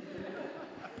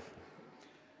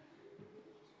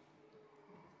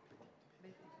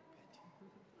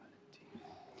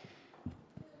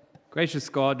 Gracious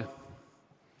God,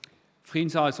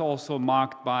 Friedensau is also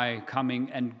marked by coming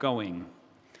and going.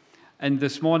 And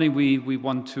this morning we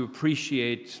want to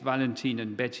appreciate Valentine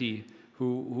and Betty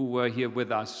who were here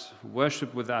with us, who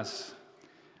worshiped with us,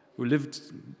 who lived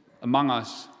among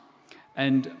us.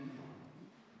 And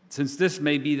since this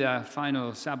may be their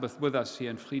final Sabbath with us here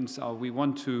in Friedensau, we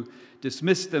want to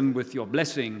dismiss them with your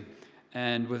blessing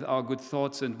and with our good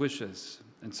thoughts and wishes.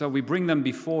 And so we bring them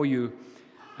before you,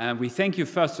 and we thank you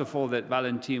first of all that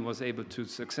Valentine was able to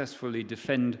successfully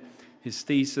defend his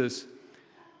thesis.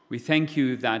 We thank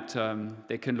you that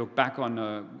they can look back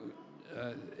on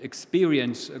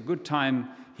experience a good time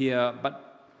here,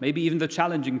 but maybe even the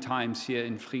challenging times here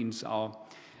in Friedensau.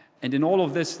 And in all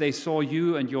of this, they saw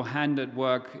you and your hand at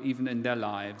work even in their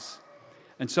lives.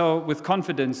 And so with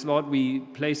confidence, Lord, we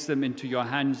place them into your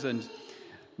hands, and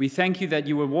we thank you that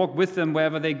you will walk with them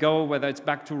wherever they go, whether it's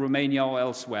back to Romania or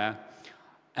elsewhere.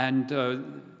 And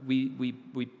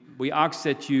we ask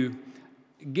that you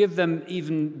give them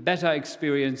even better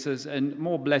experiences and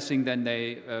more blessing than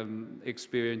they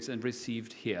experienced and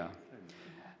received here.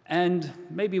 And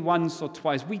maybe once or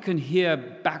twice, we can hear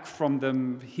back from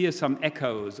them, hear some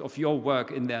echoes of your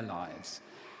work in their lives,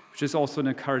 which is also an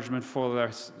encouragement for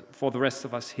the rest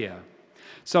of us here.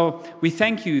 So we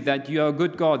thank you that you are a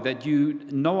good God, that you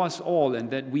know us all, and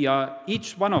that we are,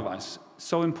 each one of us,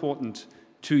 so important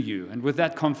to you. And with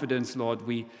that confidence, Lord,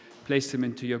 we place them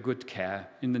into your good care.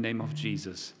 In the name of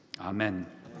Jesus. Amen.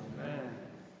 Amen.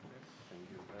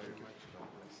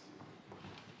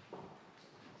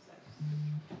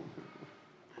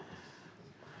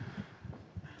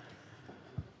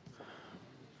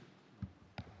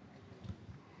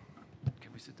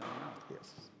 Can we sit down now?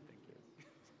 Yes.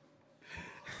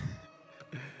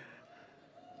 Thank you.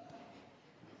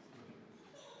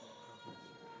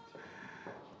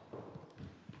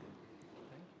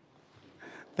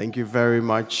 Thank you very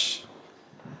much.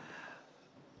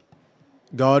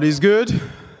 God is good.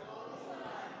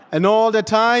 And all the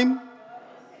time.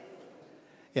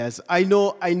 Yes, I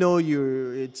know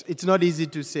you. It's not easy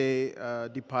to say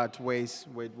depart ways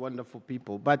with wonderful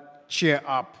people, but cheer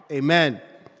up. Amen.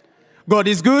 God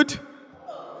is good.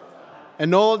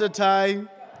 And all the time.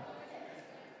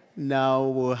 Now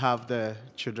we'll have the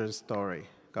children's story.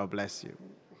 God bless you.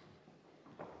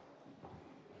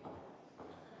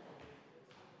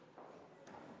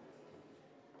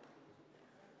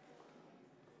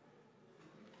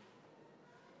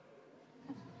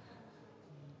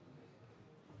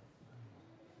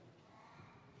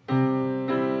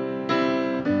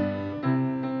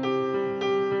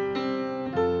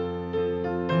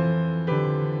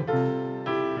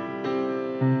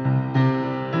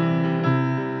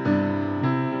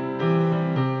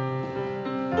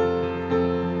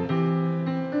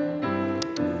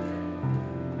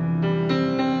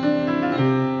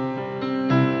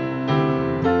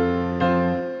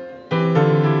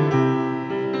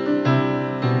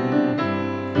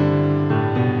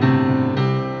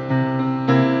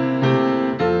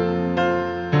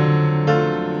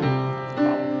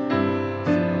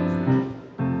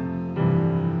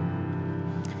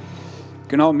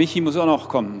 Genau, Michi muss auch noch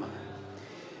kommen.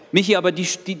 Michi, aber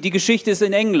die Geschichte ist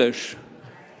in Englisch.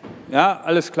 Ja,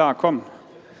 alles klar, komm.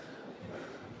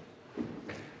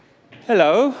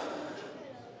 Hello.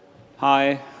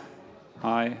 Hi.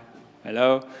 Hi.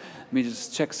 Hello. Let me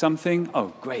just check something.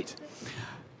 Oh, great.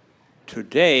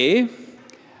 Today,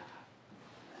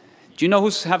 do you know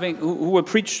who will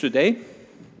preach today?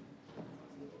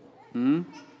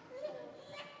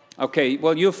 Okay,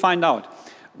 well, you'll find out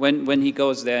when he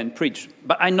goes there and preach.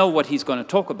 But I know what he's going to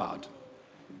talk about.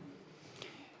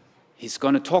 He's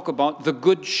going to talk about the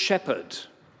Good Shepherd,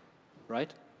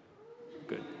 right?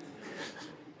 Good.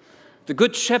 The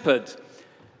Good Shepherd,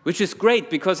 which is great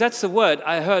because that's the word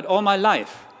I heard all my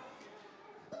life.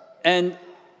 And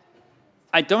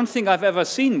I don't think I've ever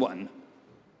seen one.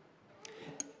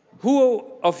 Who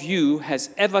of you has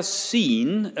ever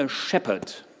seen a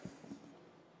shepherd?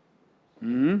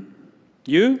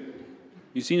 You?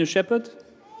 You seen a shepherd?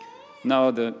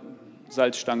 No, the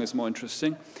Salzstange is more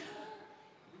interesting.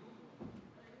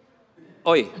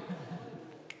 Oi.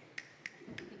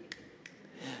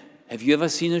 Have you ever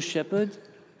seen a shepherd?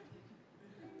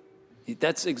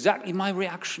 That's exactly my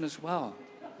reaction as well.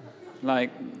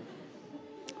 Like,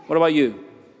 what about you?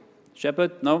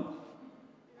 Shepherd? No?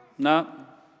 No?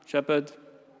 Shepherd?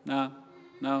 No?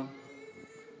 No?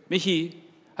 Michi,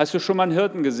 hast du schon mal einen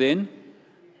Hirten gesehen?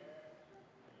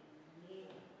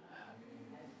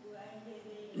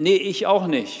 Nee, ich auch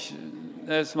nicht.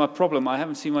 That's my problem. I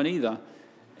haven't seen one either.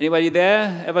 Anybody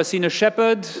there ever seen a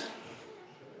shepherd?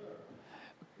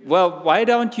 Well, why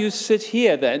don't you sit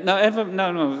here then?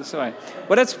 No, sorry.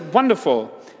 Well, that's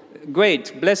wonderful.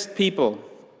 Great, blessed people.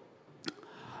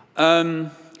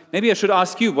 Maybe I should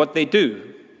ask you what they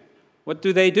do. What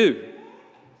do they do?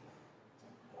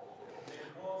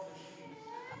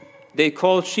 They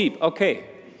call sheep. Okay.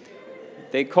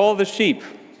 They call the sheep.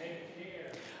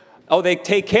 Oh, they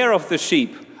take care of the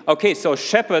sheep. Okay, so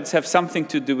shepherds have something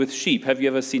to do with sheep. Have you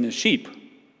ever seen a sheep?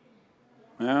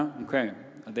 Yeah, okay.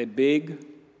 Are they big,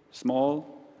 small?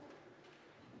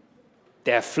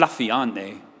 They're fluffy, aren't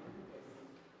they?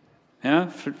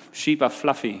 Yeah, sheep are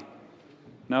fluffy.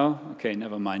 No? Okay,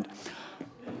 never mind.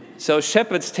 So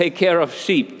shepherds take care of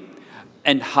sheep.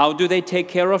 And how do they take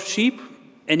care of sheep?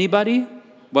 Anybody?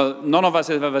 Well, none of us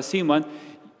have ever seen one.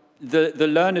 The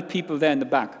learned people there in the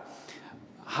back.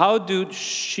 How do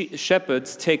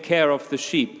shepherds take care of the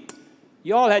sheep?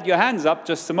 You all had your hands up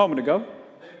just a moment ago.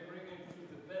 They bring it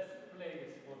to the best place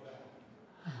for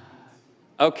them.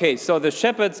 Okay, so the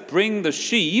shepherds bring the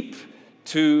sheep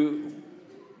to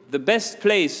the best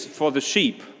place for the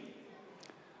sheep.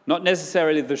 Not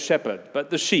necessarily the shepherd, but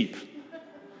the sheep.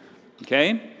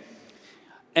 Okay?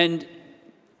 And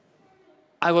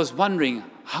I was wondering,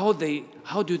 how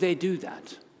do they do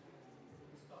that?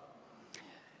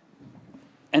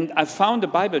 And I found a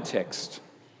Bible text.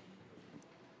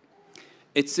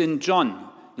 It's in John.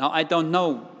 Now, I don't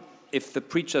know if the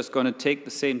preacher's going to take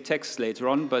the same text later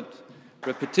on, but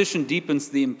repetition deepens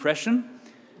the impression.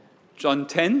 John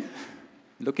 10,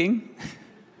 looking.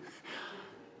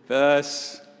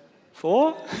 Verse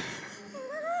 4.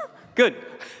 Good.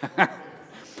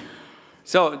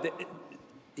 So,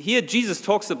 here Jesus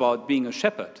talks about being a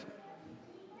shepherd.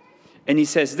 And he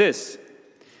says this.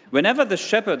 Whenever the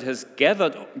shepherd has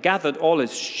gathered all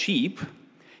his sheep,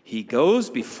 he goes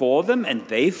before them and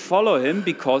they follow him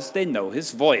because they know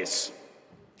his voice.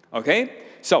 Okay?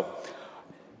 So,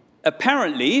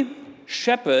 apparently,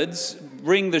 shepherds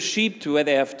bring the sheep to where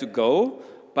they have to go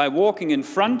by walking in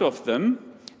front of them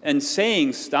and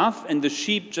saying stuff, and the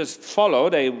sheep just follow.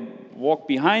 They walk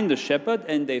behind the shepherd,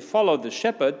 and they follow the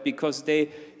shepherd because they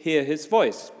hear his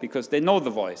voice, because they know the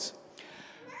voice.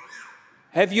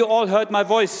 Have you all heard my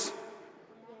voice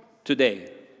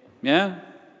today? Yeah?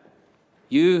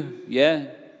 You? Yeah?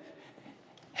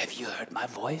 Have you heard my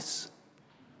voice?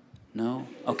 No?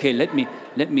 Okay, let me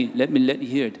let you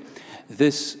hear it.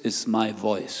 This is my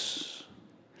voice.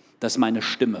 Das ist meine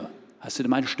Stimme. Hast du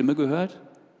meine Stimme gehört?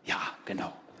 Ja,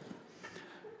 genau.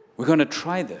 We're going to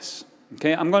try this.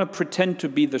 Okay, I'm going to pretend to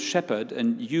be the shepherd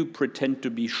and you pretend to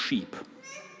be sheep.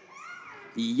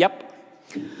 Yep.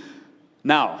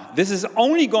 Now, this is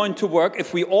only going to work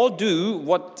if we all do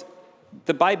what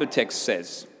the Bible text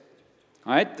says.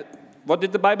 All right? What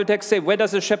did the Bible text say? Where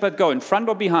does a shepherd go? In front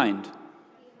or behind?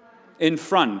 In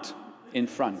front. In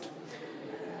front.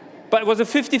 But it was a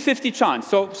 50-50 chance,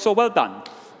 so well done.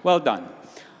 Well done.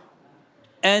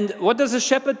 And what does a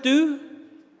shepherd do?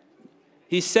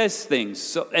 He says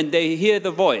things, and they hear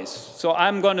the voice. So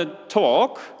I'm going to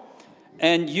talk,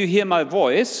 and you hear my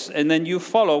voice, and then you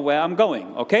follow where I'm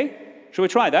going, okay? Should we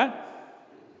try that?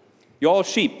 You're all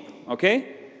sheep,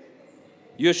 okay?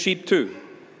 You're sheep too.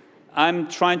 I'm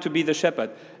trying to be the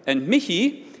shepherd. And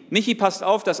Michi passt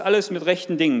auf, dass alles mit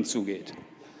rechten Dingen zugeht.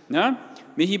 Ja?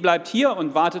 Michi bleibt hier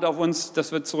und wartet auf uns,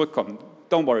 dass wir zurückkommen.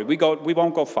 Don't worry, we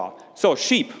won't go far. So,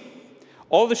 sheep.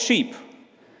 All the sheep.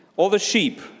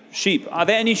 Sheep. Are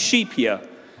there any sheep here?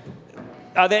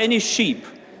 Are there any sheep?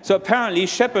 So apparently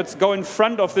shepherds go in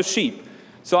front of the sheep.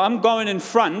 So I'm going in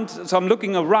front, so I'm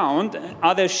looking around.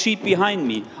 Are there sheep behind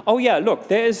me? Oh yeah, look,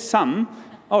 there is some.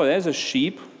 Oh, there's a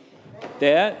sheep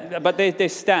there, but they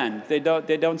stand. They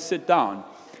don't sit down.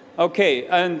 Okay,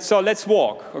 and so let's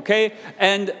walk, okay?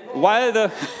 And while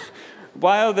the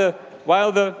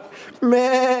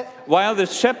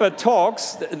shepherd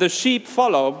talks, the sheep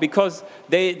follow because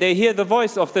they hear the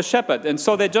voice of the shepherd, and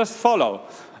so they just follow.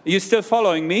 Are you still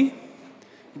following me?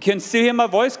 You can still hear my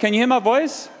voice? Can you hear my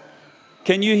voice?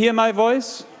 Can you hear my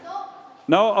voice?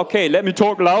 No? Okay, let me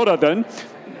talk louder then.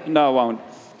 No, I won't.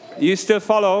 You still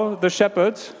follow the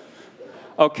shepherd?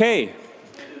 Okay.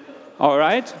 All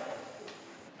right.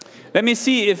 Let me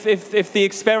see if the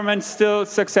experiment's still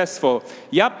successful.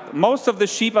 Yep, most of the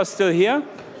sheep are still here.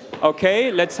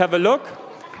 Okay, let's have a look.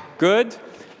 Good.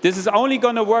 This is only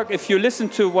going to work if you listen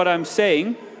to what I'm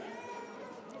saying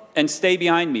and stay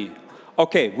behind me.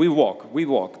 Okay, we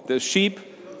walk. The sheep.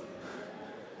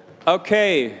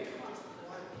 Okay.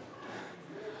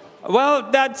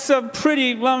 Well, that's a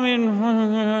pretty,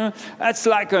 that's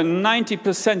like a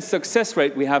 90% success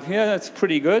rate we have here. That's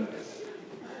pretty good.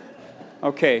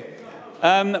 Okay.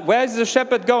 Where's the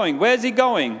shepherd going? Where's he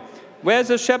going? Where's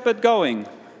the shepherd going?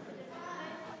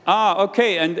 Ah,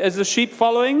 okay. And is the sheep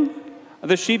following? Are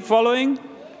the sheep following?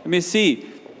 Let me see.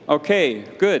 Okay,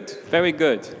 good. Very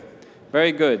good.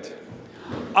 Very good.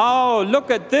 Oh,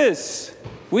 look at this.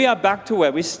 We are back to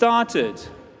where we started.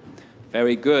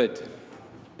 Very good.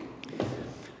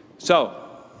 So,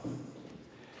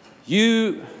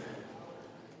 you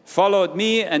followed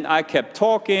me and I kept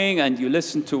talking and you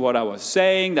listened to what I was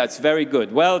saying. That's very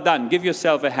good. Well done. Give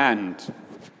yourself a hand.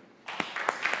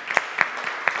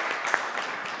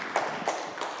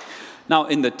 Now,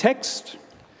 in the text,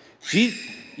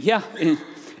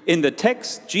 in the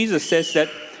text, Jesus says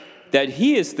that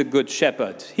he is the good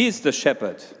shepherd. He is the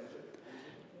shepherd.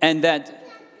 And that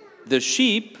the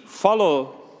sheep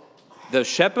follow the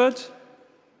shepherd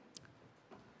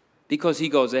because he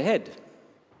goes ahead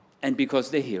and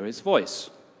because they hear his voice.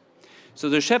 So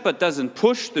the shepherd doesn't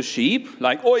push the sheep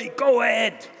like, oi, go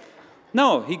ahead.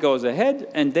 No, he goes ahead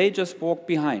and they just walk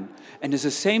behind. And it's the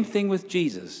same thing with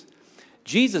Jesus.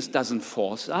 Jesus doesn't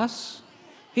force us.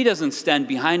 He doesn't stand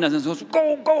behind us and says,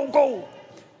 go, go, go.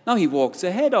 No, he walks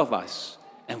ahead of us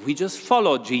and we just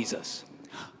follow Jesus.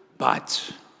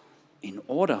 But in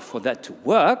order for that to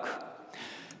work,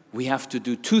 we have to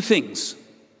do two things.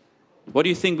 What do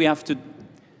you think we have to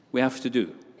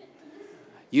do?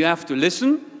 You have to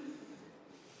listen,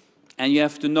 and you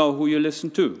have to know who you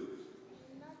listen to.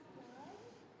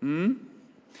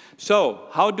 So,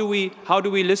 how do we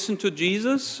listen to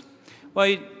Jesus?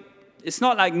 Well, it's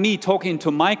not like me talking to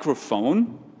a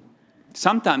microphone.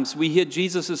 Sometimes we hear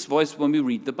Jesus' voice when we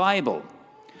read the Bible.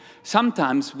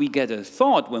 Sometimes we get a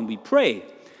thought when we pray,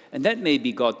 and that may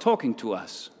be God talking to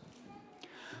us.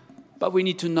 But we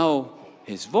need to know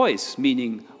his voice,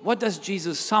 meaning, what does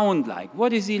Jesus sound like?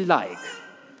 What is he like?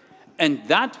 And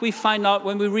that we find out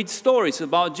when we read stories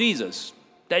about Jesus,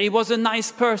 that he was a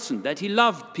nice person, that he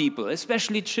loved people,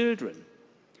 especially children.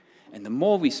 And the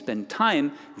more we spend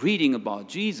time reading about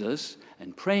Jesus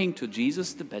and praying to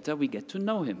Jesus, the better we get to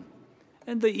know him.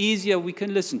 And the easier we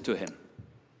can listen to him.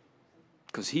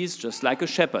 Because he's just like a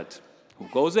shepherd who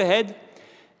goes ahead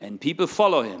and people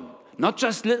follow him. Not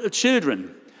just little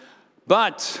children,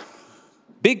 but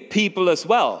big people as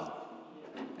well.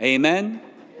 Amen?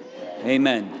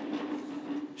 Amen.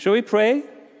 Shall we pray?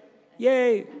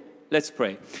 Yay! Let's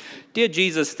pray. Dear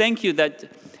Jesus, thank you that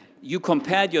you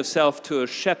compared yourself to a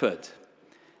shepherd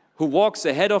who walks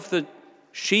ahead of the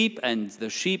sheep and the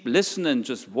sheep listen and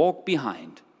just walk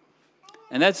behind.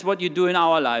 And that's what you do in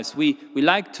our lives. We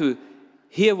like to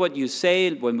hear what you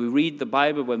say when we read the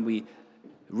Bible, when we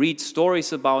read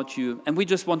stories about you, and we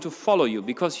just want to follow you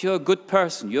because you're a good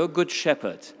person, you're a good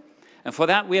shepherd. And for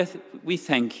that we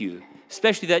thank you,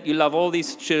 especially that you love all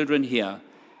these children here.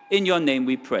 In your name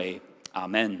we pray.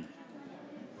 Amen.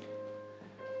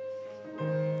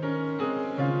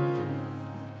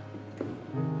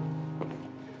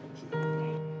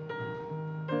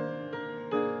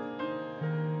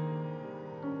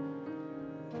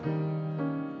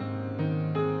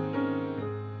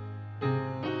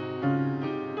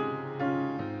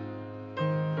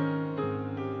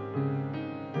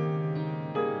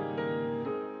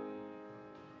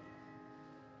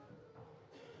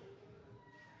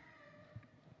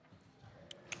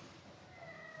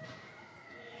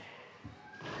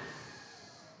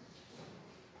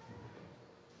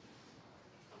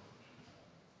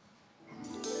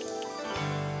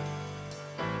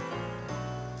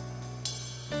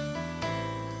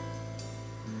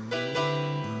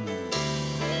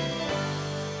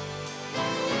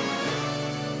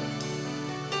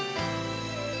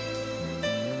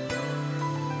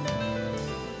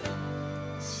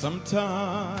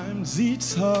 Sometimes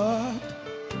it's hard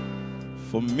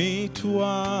for me to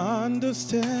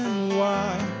understand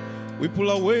why we pull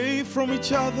away from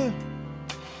each other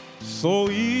so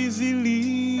easily,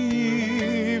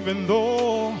 even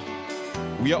though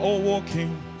we are all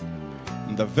walking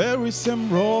in the very same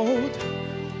road.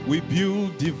 We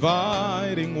build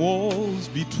dividing walls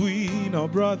between our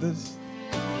brothers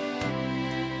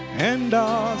and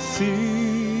our sisters.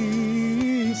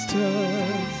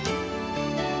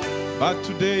 But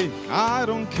today, I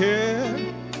don't care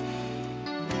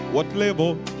what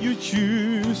label you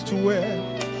choose to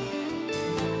wear.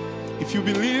 If you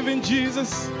believe in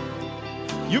Jesus,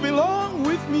 you belong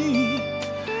with me.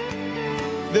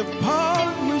 The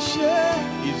power we share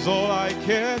is all I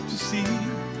care to see,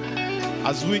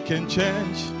 as we can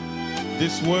change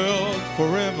this world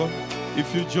forever.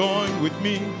 If you join with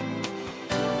me,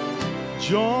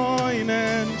 join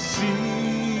and see.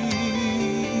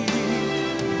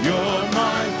 You're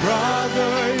my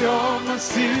brother, you're my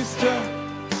sister,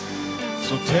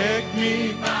 so take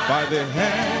me by the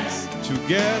hands.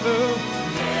 Together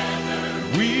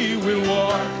we will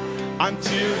walk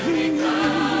until he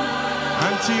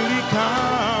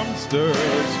comes.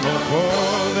 There's no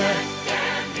further.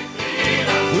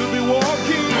 We'll be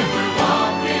walking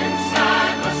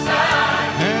side by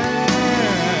side, and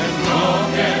as long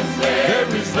as there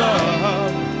is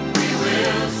love, we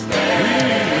will stay.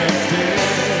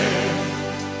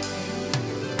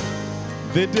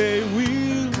 The day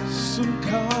will soon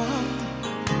come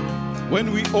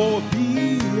when we all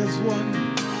be as one,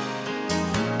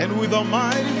 and with our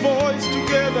mighty voice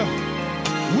together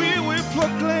we will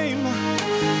proclaim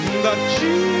that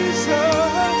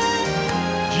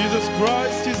Jesus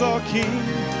Christ is our King,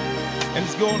 and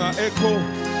it's gonna echo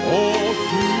all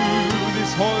through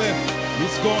this holy.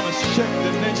 It's gonna shake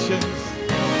the nations,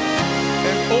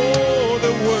 and all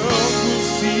the world will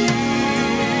see.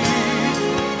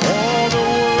 All the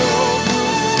world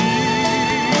will see.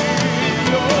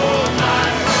 You're my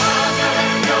brother,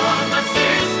 you're my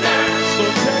sister. So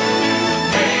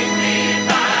take me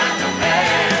by the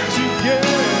hand.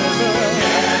 Together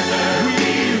we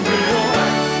will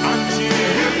walk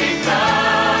until he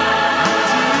comes.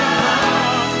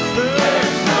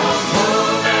 There's no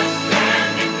foe that can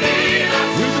defeat us.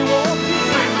 We'll be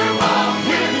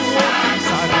walking side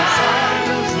by side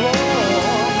as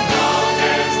long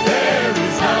as there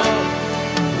is love.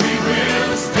 We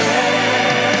will stay.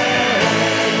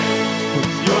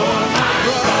 'Cause you're my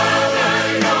brother,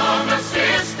 you're my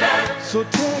sister. So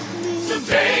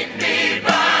take me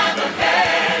by the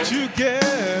hand.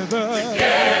 Together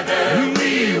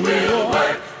we will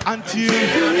work until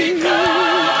he comes.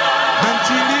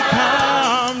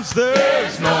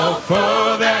 There's no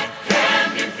foe that can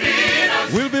defeat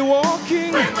us. We'll be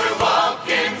walking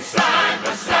side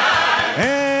by side,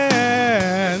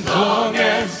 and as long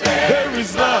as there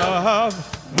is love,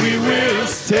 we will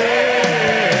stand.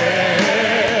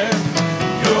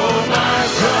 You're my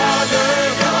brother.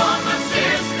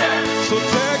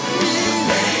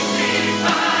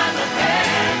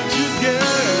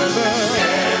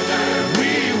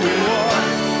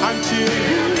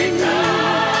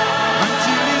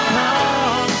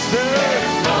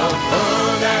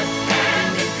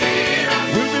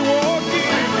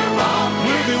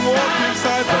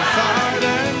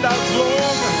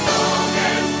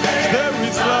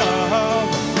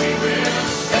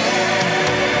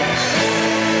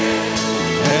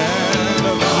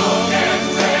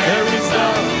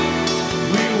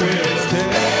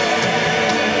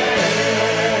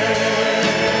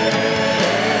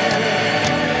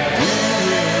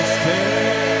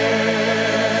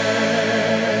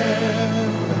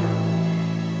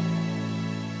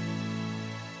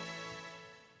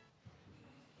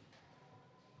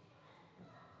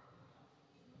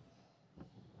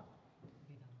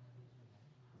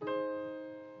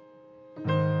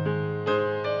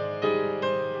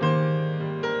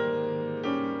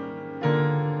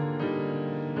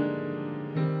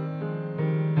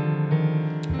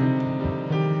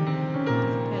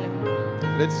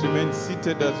 Let's remain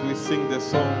seated as we sing the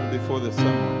song before the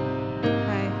sermon.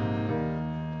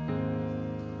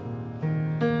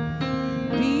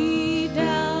 Be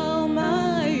thou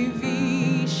my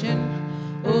vision,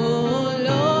 O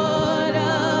Lord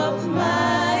of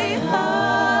my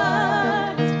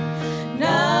heart.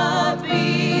 Not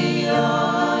be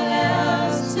all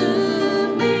else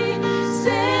to me,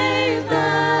 save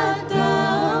that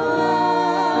thou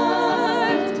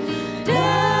art.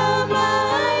 Thou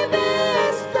my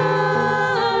best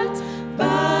thought,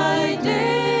 by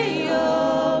day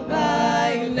or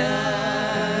by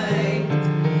night.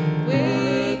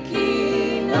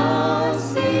 Waking or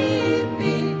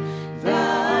sleeping,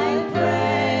 thy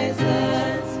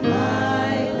presence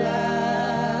my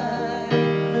life.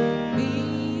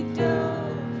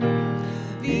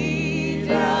 Be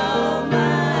thou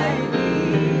my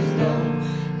wisdom,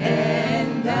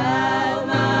 and thou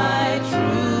my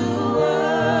true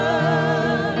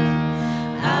word.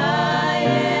 I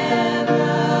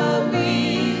ever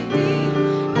with thee,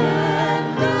 and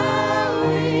thou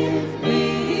with me,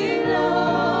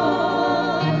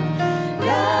 Lord.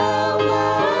 Thou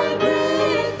my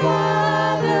great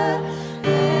Father,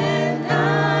 and I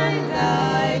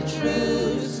thy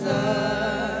true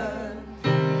Son.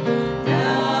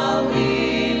 Thou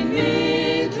in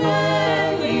me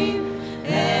dwelling,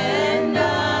 and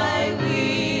I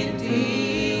with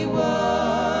thee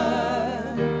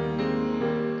one.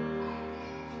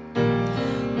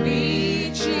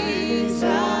 Riches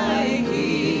I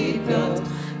heed not,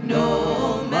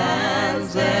 no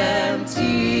man's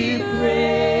empty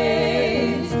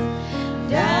praise.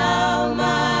 Thou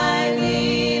mine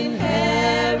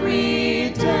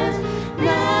inheritance,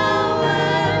 now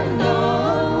and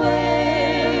always.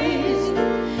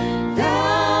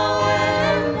 Thou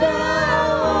and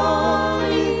thou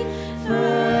only,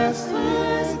 first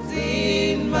wast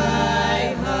in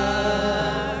my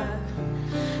heart.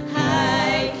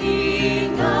 High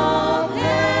King of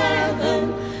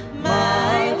heaven,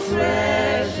 my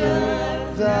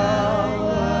treasure thou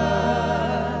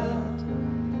art.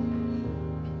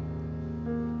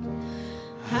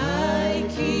 High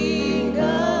King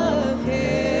of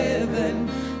heaven,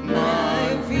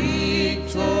 my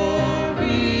victory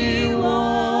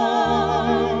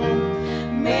won.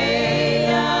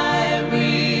 May I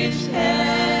reach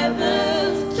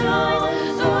heaven's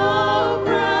joys, or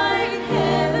bright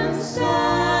heaven's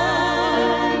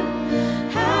sun.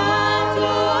 Heart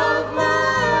of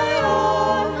my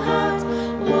own heart,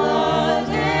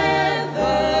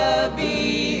 whatever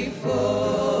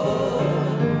before,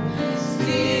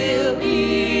 still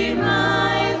be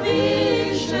my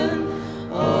vision,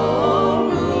 O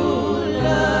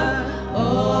ruler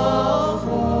of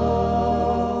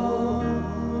all.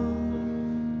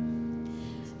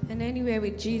 And anywhere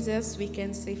with Jesus, we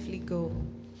can safely go.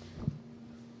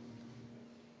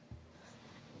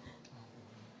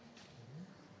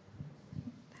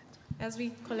 As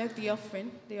we collect the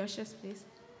offering, the ushers, please.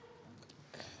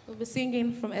 We'll be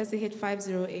singing from Ezra hit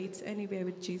 508, Anywhere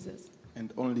with Jesus.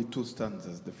 And only two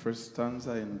stanzas, the first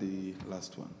stanza and the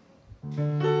last one.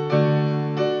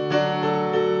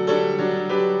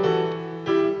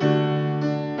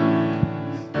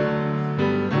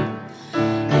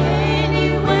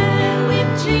 Anywhere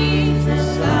with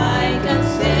Jesus, I can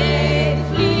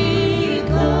safely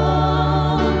go.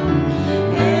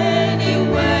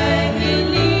 Anywhere He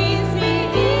leads me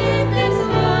in this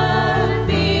world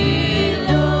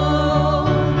below.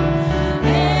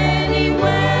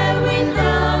 Anywhere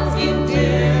without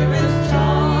endurance,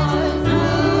 joy,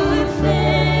 good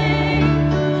faith.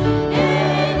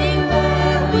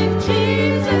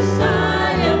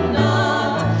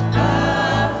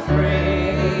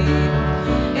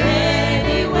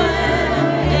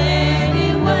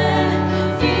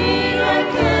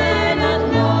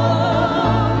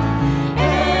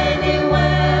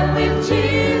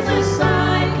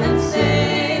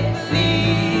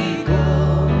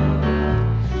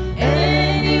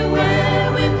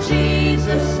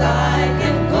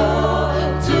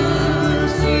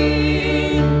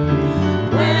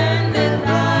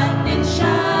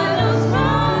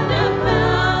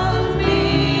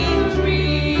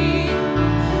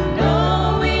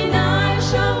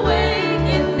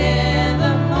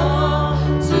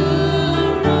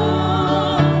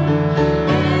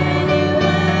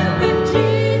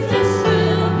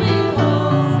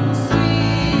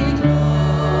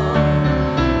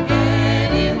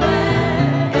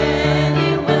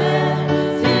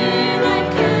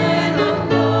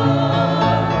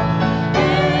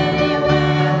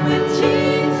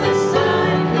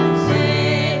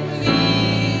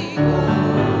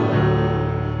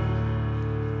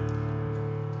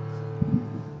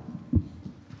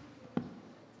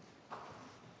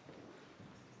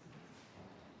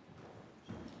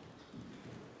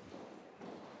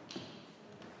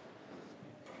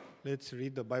 let's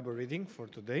read the Bible reading for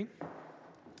today.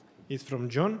 It's from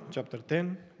John chapter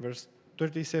 10, verse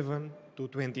 37 to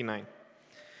 29.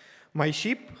 My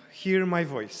sheep hear my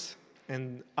voice,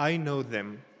 and I know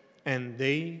them, and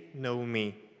they know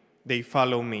me. They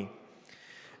follow me.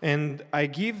 And I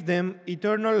give them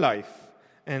eternal life,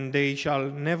 and they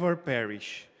shall never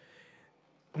perish.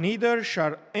 Neither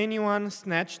shall anyone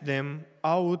snatch them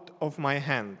out of my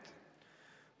hand.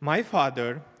 My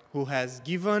Father, who has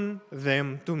given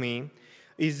them to me,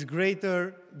 is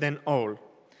greater than all,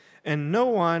 and no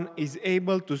one is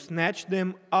able to snatch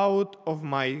them out of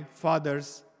my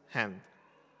Father's hand.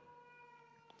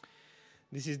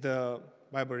 This is the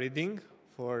Bible reading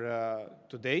for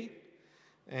today.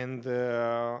 And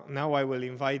now I will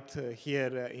invite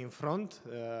here in front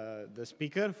the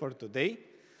speaker for today.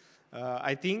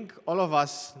 I think all of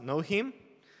us know him,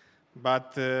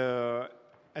 but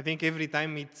I think every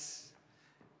time it's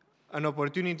an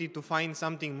opportunity to find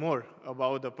something more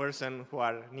about the person who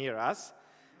are near us.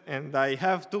 And I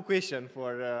have two questions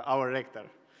for our rector.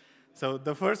 So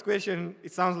the first question,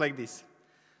 it sounds like this.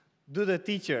 Do the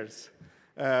teachers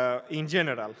in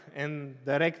general, and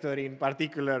the rector in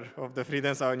particular of the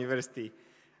Friedensau University,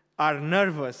 are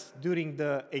nervous during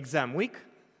the exam week?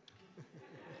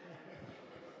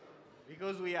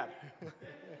 Because we are.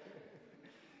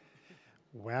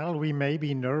 Well, we may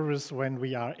be nervous when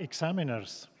we are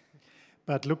examiners,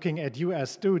 but looking at you as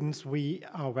students, we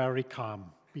are very calm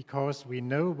because we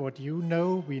know what you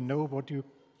know, we know what you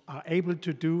are able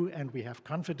to do, and we have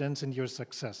confidence in your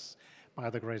success by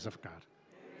the grace of God.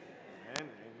 Amen,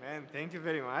 amen. Thank you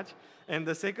very much. And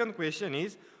the second question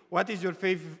is, what is your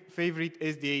favorite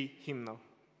SDA hymnal?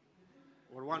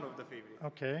 Or one of the favorites?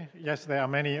 Okay, yes, there are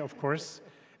many, of course.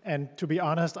 And to be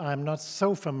honest, I'm not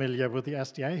so familiar with the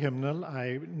SDA hymnal.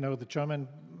 I know the German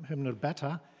hymnal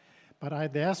better.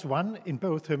 But there's one in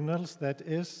both hymnals that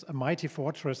is, "A Mighty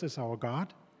Fortress is Our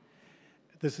God."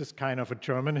 This is kind of a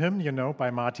German hymn, you know, by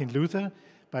Martin Luther,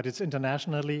 but it's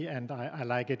internationally, and I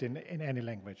like it in any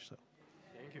language. So.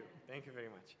 Thank you very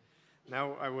much.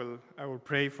 Now I will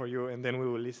pray for you, and then we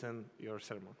will listen to your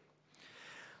sermon.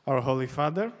 Our Holy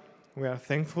Father, we are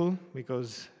thankful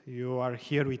because you are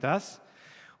here with us.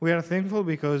 We are thankful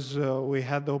because we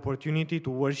had the opportunity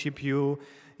to worship you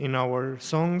in our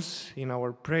songs, in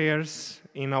our prayers,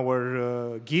 in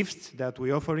our gifts that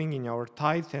we offering, in our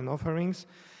tithe and offerings.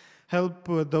 Help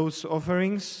those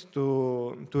offerings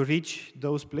to reach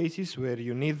those places where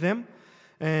you need them,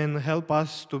 and help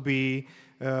us to be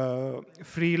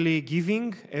freely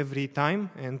giving every time,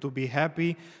 and to be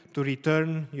happy to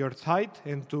return your tithe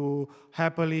and to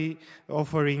happily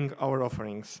offering our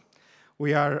offerings.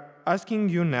 We are asking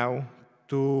you now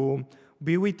to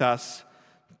be with us,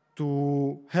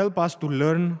 to help us to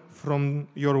learn from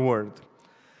your word.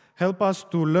 Help us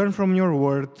to learn from your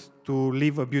word to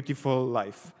live a beautiful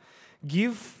life.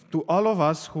 Give to all of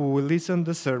us who will listen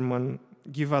to the sermon,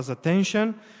 give us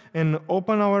attention and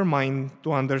open our mind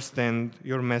to understand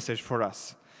your message for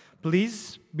us.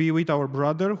 Please be with our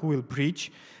brother who will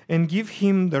preach and give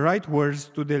him the right words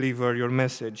to deliver your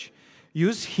message.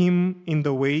 Use him in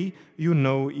the way you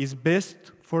know is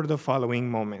best for the following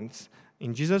moments.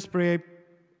 In Jesus' name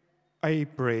I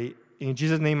pray.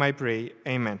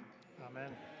 Amen.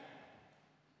 Amen.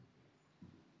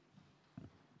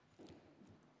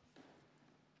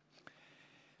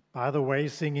 By the way,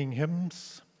 singing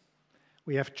hymns,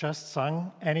 we have just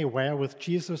sung "Anywhere with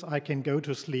Jesus I Can Go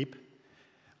to Sleep."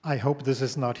 I hope this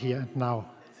is not here and now.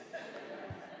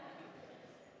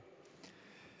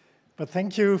 But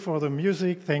thank you for the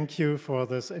music, thank you for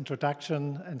this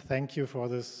introduction, and thank you for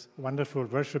this wonderful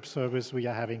worship service we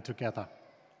are having together.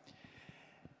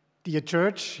 Dear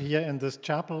church, here in this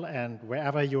chapel and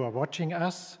wherever you are watching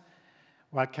us,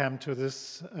 welcome to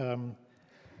this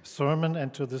sermon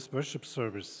and to this worship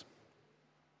service.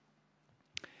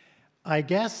 I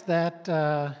guess that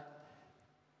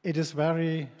it is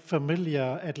very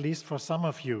familiar, at least for some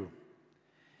of you,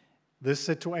 this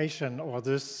situation or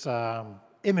this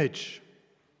image,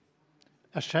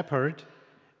 a shepherd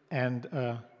and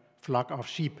a flock of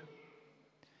sheep.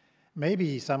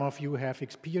 Maybe some of you have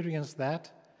experienced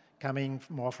that, coming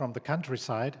more from the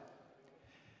countryside.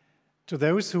 To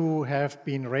those who have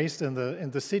been raised in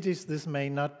the cities, this may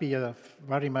not be a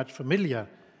very much familiar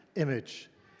image.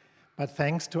 But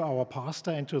thanks to our pastor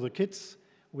and to the kids,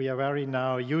 we are very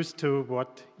now used to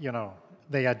what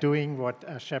they are doing, what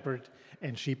a shepherd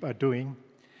and sheep are doing.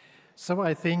 So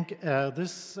I think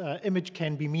this image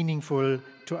can be meaningful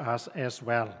to us as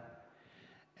well.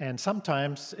 And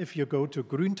sometimes if you go to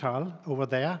Grüntal over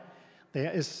there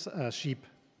is a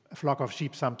flock of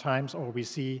sheep sometimes, or we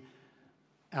see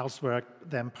elsewhere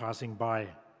them passing by.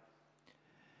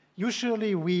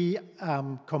 Usually we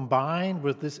combine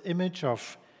with this image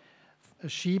of a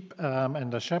sheep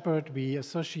and a shepherd, we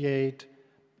associate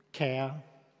care,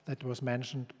 that was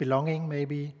mentioned, belonging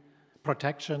maybe,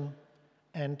 protection,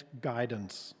 and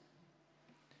guidance.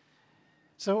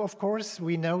 So, of course,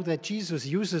 we know that Jesus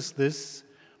uses this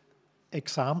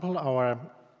example. Our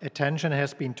attention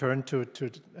has been turned to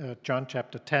John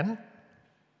chapter 10.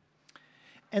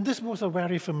 And this was a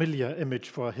very familiar image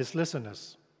for his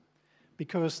listeners,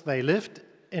 because they lived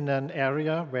in an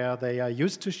area where they are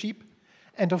used to sheep,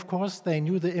 and of course they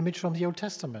knew the image from the Old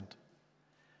Testament.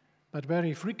 But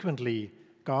very frequently,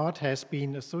 God has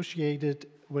been associated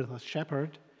with a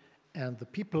shepherd and the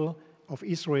people of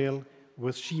Israel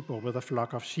with sheep or with a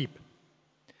flock of sheep.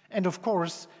 And of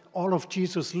course, all of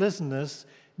Jesus' listeners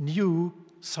knew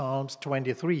Psalms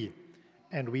 23,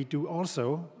 and we do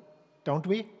also, don't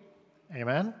we?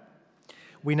 Amen?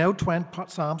 We know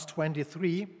Psalms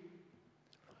 23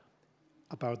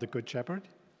 about the Good Shepherd.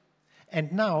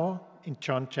 And now, in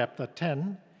John chapter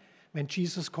 10, when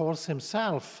Jesus calls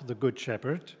himself the Good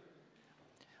Shepherd,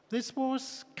 this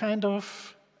was kind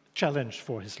of a challenge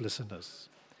for his listeners.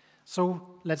 So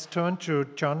let's turn to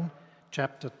John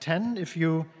chapter 10 if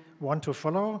you want to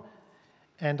follow.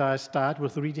 And I start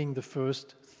with reading the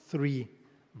first 3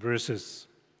 verses.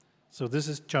 So this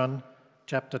is John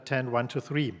chapter 10,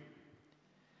 1-3.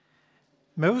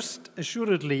 Most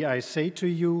assuredly I say to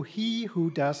you, he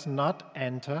who does not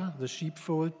enter the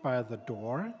sheepfold by the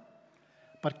door,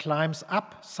 but climbs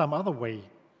up some other way,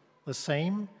 the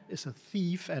same is a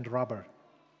thief and robber.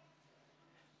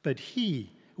 But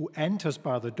he who enters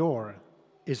by the door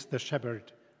is the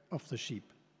shepherd of the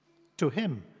sheep. To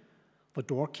him the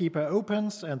doorkeeper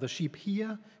opens, and the sheep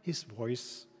hear his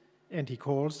voice, and he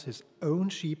calls his own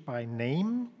sheep by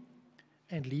name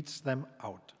and leads them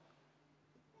out.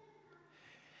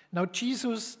 Now,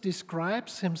 Jesus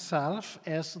describes himself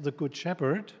as the Good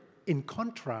Shepherd in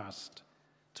contrast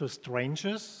to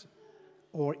strangers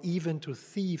or even to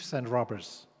thieves and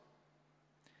robbers,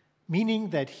 meaning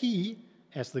that he,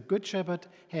 as the Good Shepherd,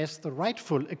 has the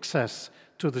rightful access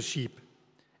to the sheep,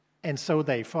 and so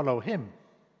they follow him.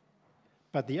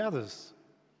 But the others,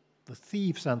 the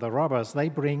thieves and the robbers, they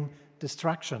bring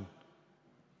destruction.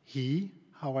 He,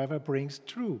 however, brings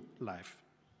true life.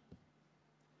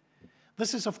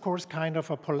 This is, of course, kind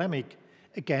of a polemic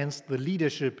against the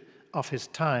leadership of his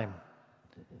time.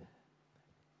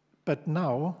 But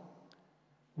now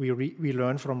we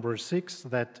learn from verse 6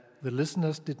 that the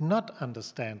listeners did not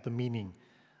understand the meaning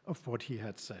of what he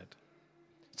had said.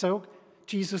 So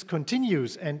Jesus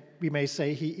continues, and we may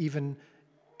say he even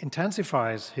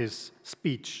intensifies his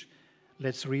speech.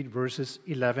 Let's read verses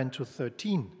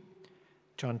 11-13.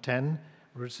 John 10,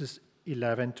 verses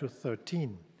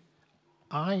 11-13.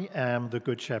 I am the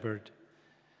Good Shepherd.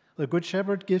 The Good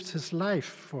Shepherd gives his life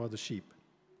for the sheep.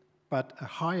 But a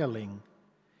hireling,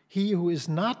 he who is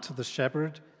not the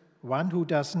shepherd, one who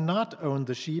does not own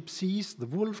the sheep, sees the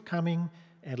wolf coming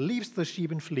and leaves the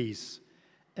sheep and flees.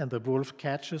 And the wolf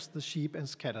catches the sheep and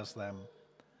scatters them.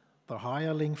 The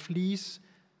hireling flees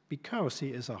because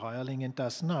he is a hireling and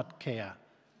does not care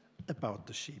about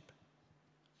the sheep.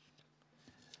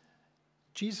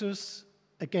 Jesus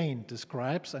again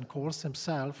describes and calls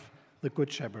himself the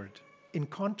Good Shepherd, in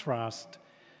contrast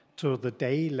to the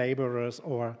day laborers,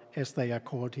 or as they are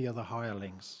called here, the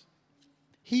hirelings.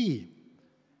 He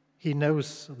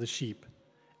knows the sheep,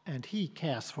 and he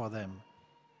cares for them.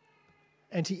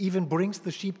 And he even brings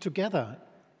the sheep together,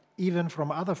 even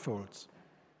from other folds.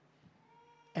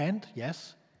 And,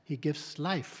 yes, he gives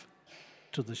life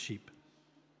to the sheep.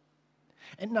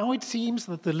 And now it seems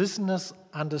that the listeners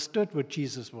understood what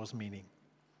Jesus was meaning.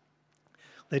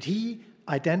 That he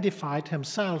identified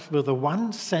himself with the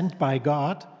one sent by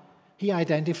God. He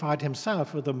identified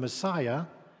himself with the Messiah,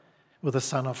 with the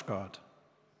Son of God.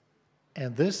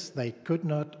 And this they could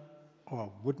not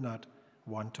or would not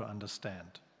want to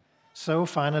understand. So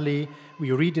finally,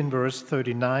 we read in verse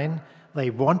 39, they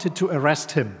wanted to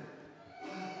arrest him,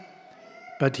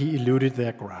 but he eluded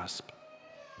their grasp.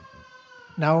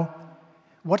 Now,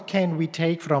 what can we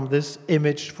take from this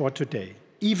image for today,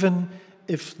 even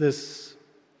if this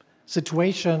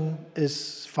situation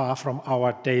is far from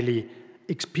our daily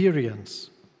experience?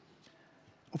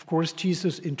 Of course,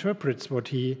 Jesus interprets what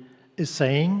he is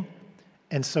saying,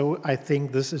 and so I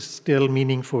think this is still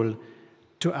meaningful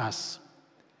to us.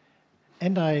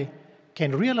 And I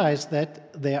can realize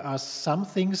that there are some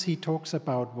things he talks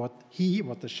about what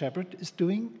the shepherd is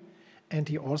doing, and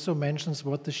he also mentions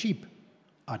what the sheep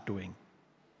are doing.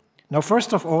 Now,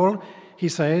 first of all, he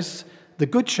says, the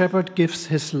Good Shepherd gives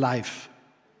his life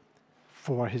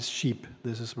for his sheep.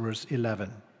 This is verse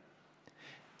 11.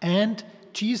 And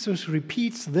Jesus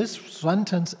repeats this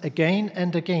sentence again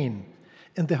and again.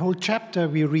 In the whole chapter,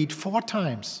 we read 4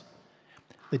 times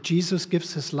that Jesus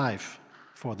gives his life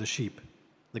for the sheep.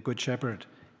 The Good Shepherd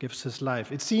gives his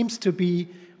life. It seems to be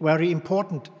very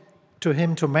important to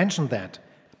him to mention that.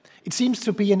 It seems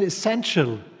to be an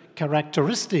essential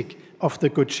characteristic of the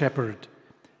Good Shepherd.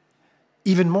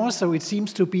 Even more so, it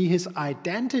seems to be his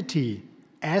identity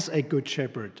as a Good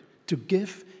Shepherd, to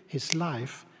give his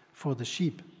life for the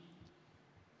sheep.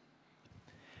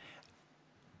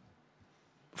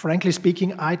 Frankly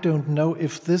speaking, I don't know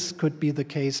if this could be the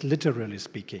case literally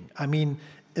speaking. I mean,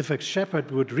 if a shepherd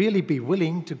would really be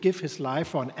willing to give his life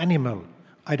for an animal,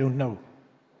 I don't know.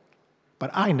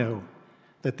 But I know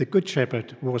that the Good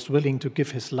Shepherd was willing to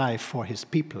give his life for his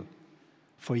people,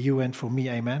 for you and for me,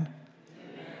 amen?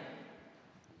 Amen.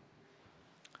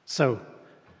 So,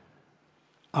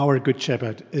 our Good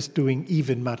Shepherd is doing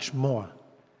even much more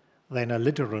than a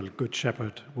literal Good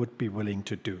Shepherd would be willing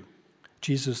to do.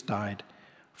 Jesus died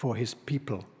for his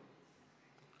people.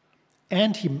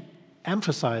 And he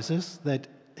emphasizes that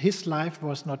his life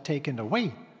was not taken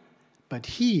away, but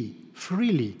he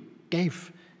freely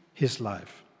gave his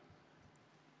life.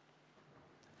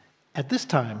 At this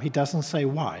time, he doesn't say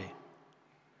why.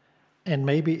 And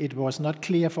maybe it was not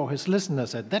clear for his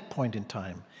listeners at that point in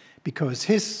time, because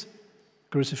his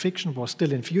crucifixion was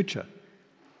still in future.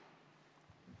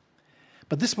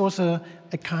 But this was a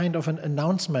kind of an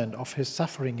announcement of his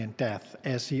suffering and death,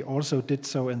 as he also did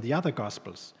so in the other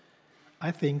Gospels.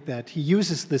 I think that he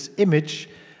uses this image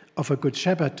of a good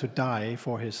shepherd to die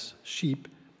for his sheep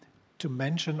to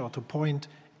mention or to point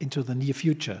into the near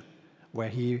future where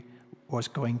he was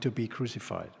going to be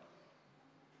crucified.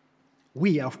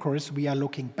 We, of course, we are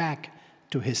looking back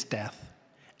to his death,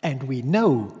 and we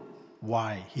know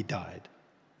why he died.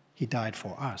 He died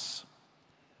for us.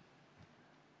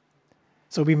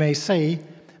 So we may say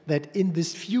that in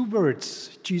these few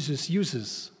words Jesus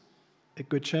uses, a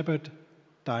good shepherd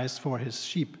dies for his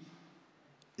sheep,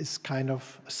 is kind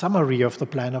of a summary of the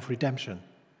plan of redemption,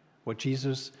 what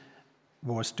Jesus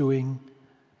was doing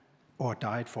or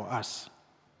died for us.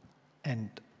 And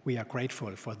we are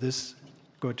grateful for this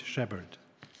good shepherd.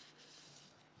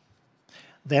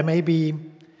 There may be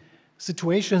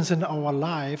situations in our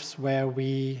lives where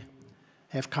we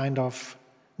have kind of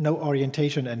no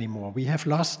orientation anymore. We have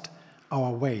lost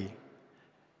our way.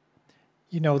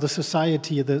 You know, the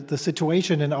society, the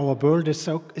situation in our world is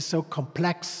so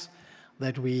complex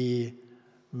that we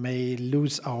may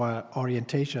lose our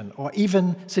orientation, or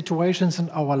even situations in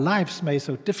our lives may be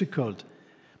so difficult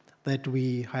that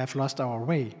we have lost our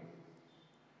way.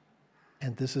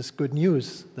 And this is good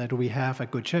news that we have a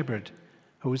good shepherd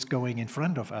who is going in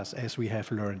front of us, as we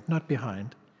have learned, not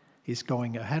behind. He's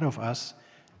going ahead of us,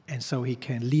 and so he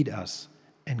can lead us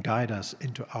and guide us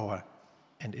into our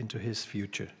and into his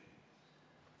future.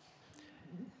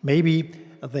 Maybe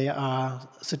there are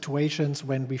situations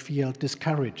when we feel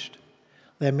discouraged.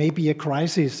 There may be a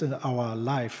crisis in our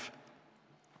life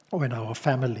or in our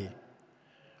family.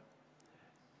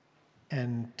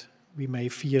 And we may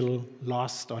feel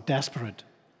lost or desperate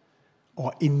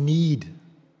or in need.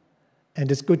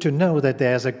 And it's good to know that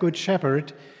there's a good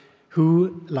shepherd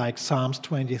who, like Psalms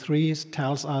 23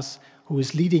 tells us, who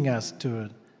is leading us to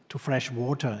fresh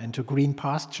water and to green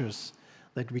pastures,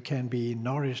 that we can be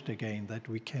nourished again, that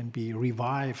we can be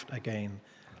revived again,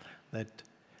 that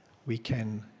we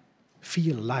can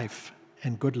feel life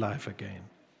and good life again.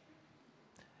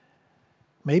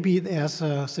 Maybe there's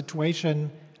a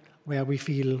situation where we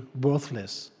feel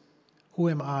worthless. Who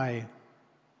am I?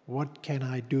 What can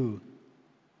I do?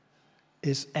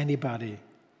 Is anybody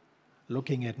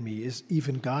looking at me? Is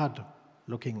even God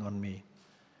looking on me?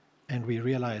 And we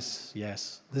realize,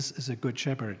 yes, this is a good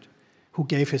shepherd who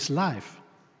gave his life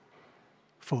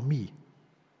for me.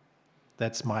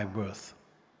 That's my worth.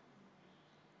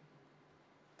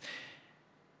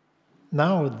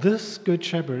 Now, this good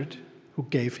shepherd who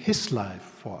gave his life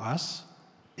for us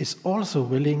is also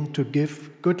willing to give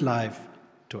good life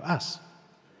to us.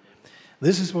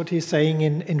 This is what he's saying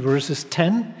in verses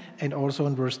 10 and also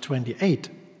in verse 28.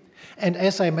 And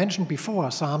as I mentioned before,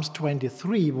 Psalms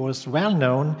 23 was well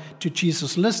known to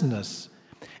Jesus' listeners.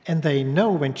 And they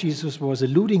know, when Jesus was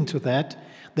alluding to that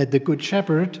the good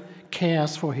shepherd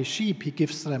cares for his sheep. He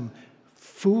gives them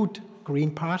food,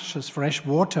 green pastures, fresh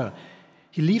water.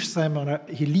 He leads them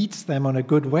on a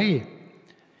good way.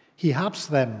 He helps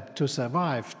them to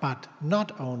survive, but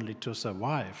not only to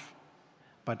survive,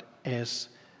 but as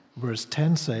verse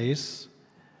 10 says,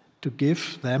 to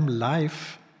give them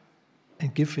life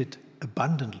and give it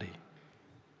abundantly.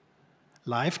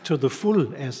 Life to the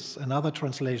full, as another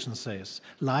translation says.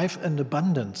 Life in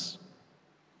abundance.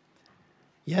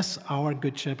 Yes, our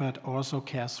Good Shepherd also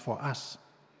cares for us.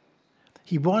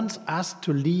 He wants us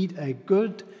to lead a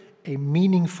good, a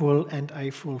meaningful, and a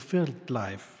fulfilled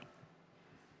life.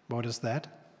 What is that?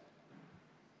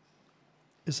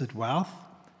 Is it wealth,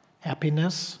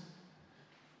 happiness,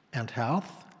 and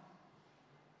health?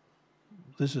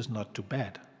 This is not too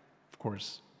bad, of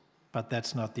course, but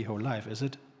that's not the whole life, is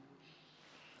it?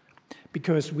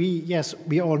 Because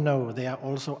we all know there are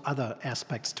also other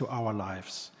aspects to our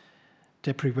lives.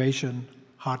 Deprivation,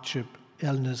 hardship,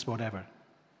 illness, whatever.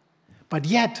 But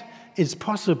yet, it's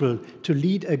possible to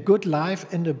lead a good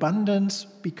life in abundance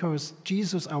because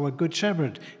Jesus, our Good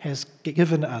Shepherd, has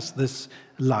given us this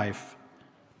life.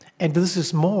 And this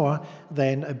is more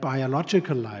than a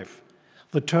biological life.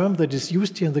 The term that is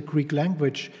used here in the Greek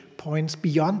language points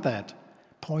beyond that,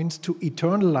 points to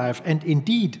eternal life. And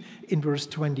indeed, in verse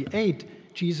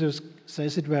 28, Jesus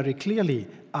says it very clearly,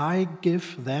 I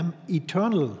give them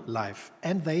eternal life,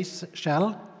 and they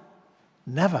shall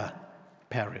never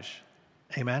perish.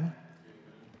 Amen?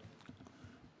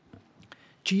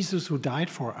 Jesus, who died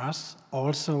for us,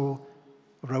 also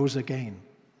rose again.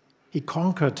 He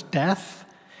conquered death,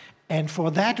 and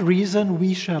for that reason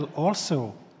we shall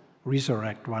also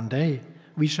resurrect one day.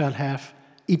 We shall have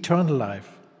eternal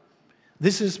life.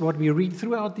 This is what we read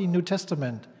throughout the New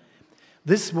Testament.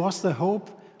 This was the hope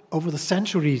over the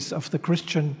centuries of the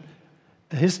Christian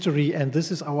history, and this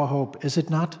is our hope, is it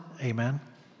not? Amen.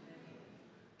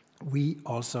 We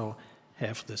also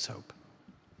have this hope.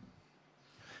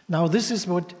 Now, this is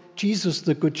what Jesus,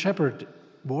 the Good Shepherd,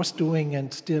 was doing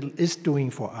and still is doing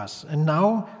for us. And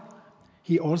now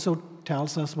he also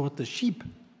tells us what the sheep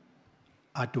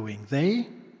are doing. They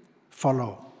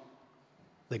follow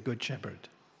the Good Shepherd,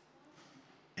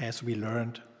 as we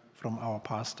learned from our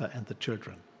pastor and the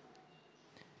children.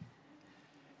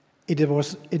 It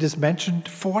is mentioned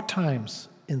 4 times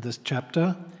in this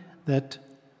chapter that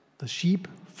the sheep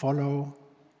follow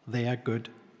their Good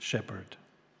Shepherd.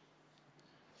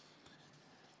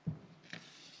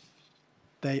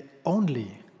 They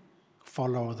only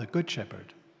follow the Good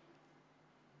Shepherd.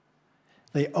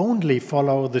 They only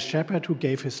follow the shepherd who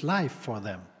gave his life for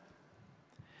them.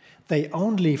 They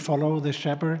only follow the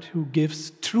shepherd who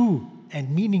gives true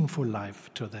and meaningful life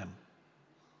to them.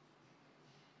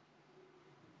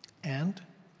 And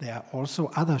there are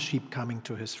also other sheep coming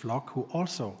to his flock who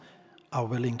also are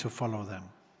willing to follow them.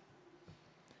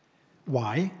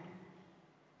 Why?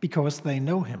 Because they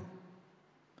know him.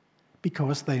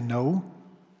 Because they know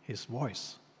his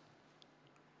voice.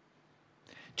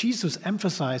 Jesus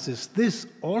emphasizes this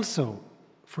also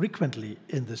frequently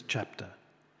in this chapter,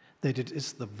 that it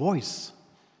is the voice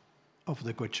of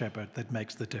the Good Shepherd that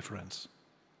makes the difference.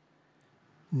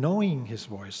 Knowing his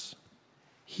voice,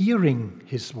 hearing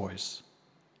his voice,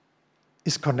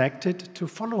 is connected to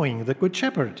following the Good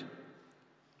Shepherd.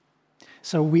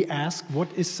 So we ask, what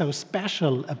is so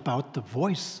special about the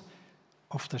voice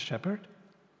of the shepherd?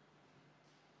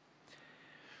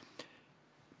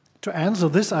 To answer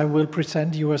this, I will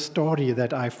present you a story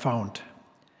that I found.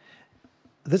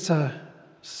 This is a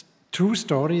true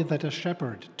story that a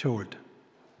shepherd told.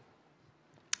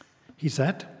 He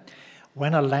said,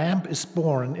 "When a lamb is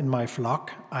born in my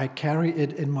flock, I carry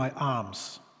it in my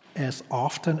arms as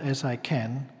often as I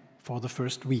can for the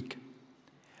first week.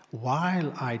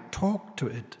 While I talk to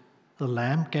it, the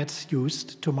lamb gets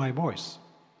used to my voice.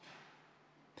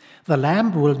 The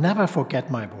lamb will never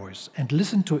forget my voice and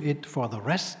listen to it for the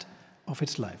rest of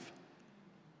its life."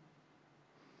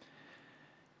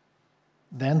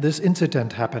 Then this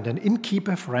incident happened. An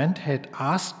innkeeper friend had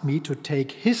asked me to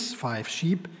take his 5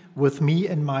 sheep with me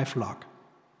in my flock.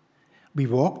 We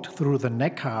walked through the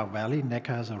Neckar Valley.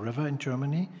 Neckar is a river in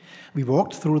Germany. We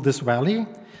walked through this valley.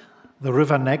 The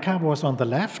river Neckar was on the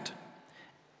left,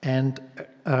 and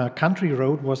a country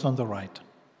road was on the right.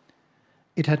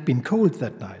 It had been cold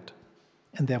that night,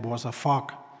 and there was a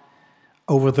fog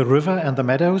over the river and the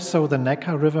meadows, so the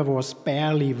Neckar River was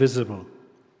barely visible.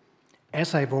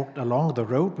 As I walked along the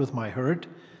road with my herd,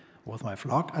 with my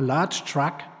flock, a large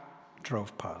truck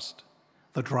drove past.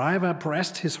 The driver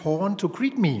pressed his horn to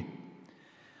greet me.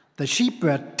 The sheep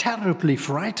were terribly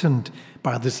frightened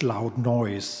by this loud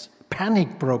noise.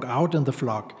 Panic broke out in the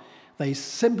flock. They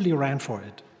simply ran for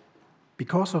it.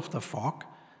 Because of the fog,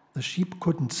 the sheep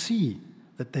couldn't see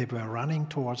that they were running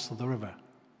towards the river.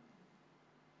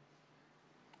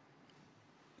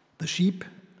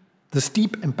 The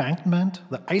steep embankment,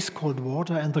 the ice-cold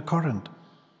water, and the current.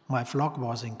 My flock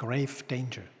was in grave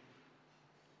danger.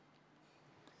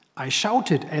 I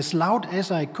shouted as loud as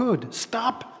I could,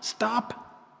 "Stop! Stop!"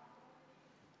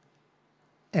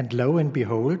 And lo and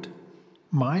behold,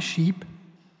 my sheep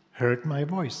heard my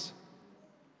voice.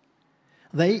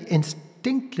 They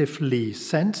instinctively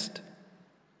sensed,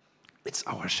 it's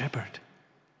our shepherd.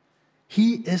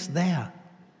 He is there.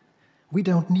 We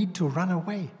don't need to run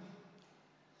away.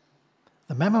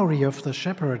 The memory of the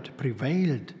shepherd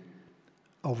prevailed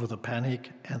over the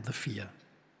panic and the fear.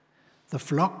 The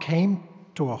flock came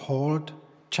to a halt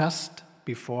just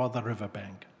before the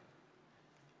riverbank.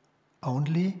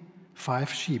 Only 5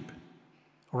 sheep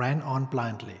ran on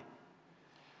blindly.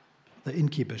 The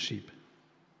innkeeper sheep.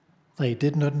 They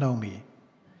did not know me.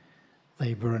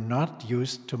 They were not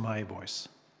used to my voice.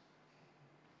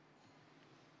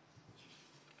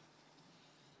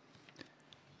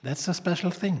 That's a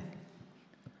special thing.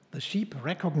 The sheep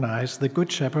recognize the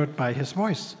good shepherd by his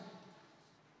voice.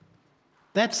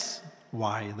 That's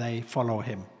why they follow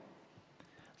him.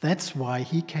 That's why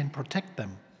he can protect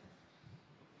them.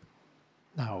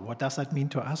 Now, what does that mean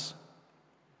to us?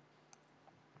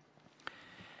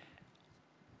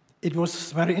 It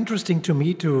was very interesting to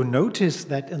me to notice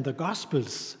that in the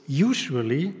Gospels,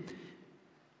 usually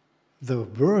the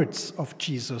words of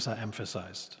Jesus are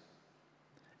emphasized.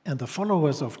 And the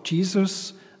followers of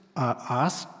Jesus are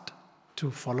asked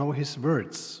to follow his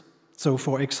words. So,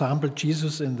 for example,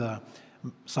 Jesus in the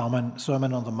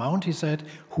Sermon on the Mount, he said,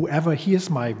 "Whoever hears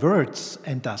my words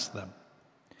and does them."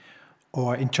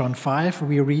 Or in John 5,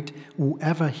 we read,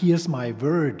 "Whoever hears my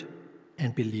word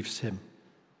and believes him."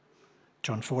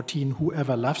 John 14,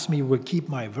 "Whoever loves me will keep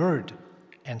my word,"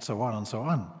 and so on and so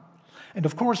on. And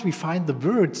of course, we find the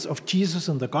words of Jesus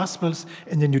in the Gospels,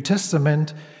 in the New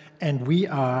Testament, and we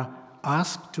are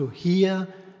asked to hear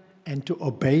and to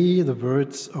obey the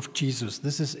words of Jesus.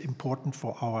 This is important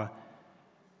for our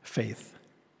faith.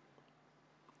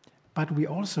 But we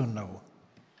also know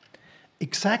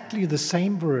exactly the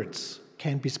same words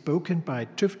can be spoken by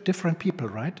different people,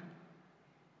 right?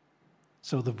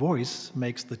 So the voice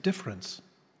makes the difference.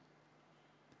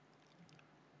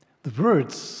 The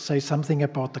words say something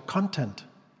about the content,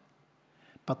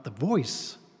 but the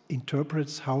voice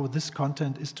interprets how this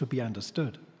content is to be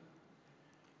understood.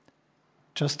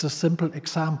 Just a simple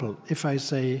example. If I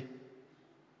say,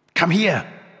 "Come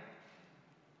here,"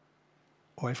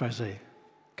 or if I say,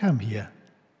 "Come here,"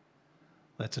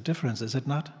 that's a difference, is it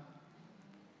not?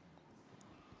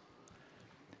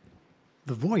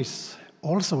 The voice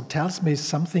also tells me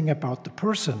something about the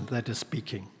person that is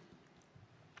speaking.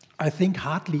 I think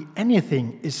hardly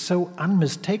anything is so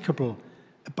unmistakable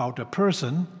about a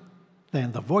person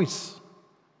than the voice.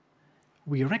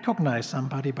 We recognize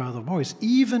somebody by the voice,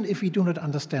 even if we do not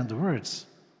understand the words.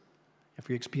 Have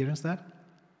you experienced that?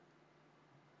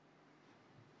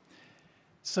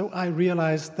 So I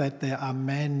realized that there are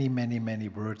many, many, many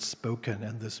words spoken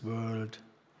in this world,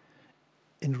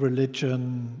 in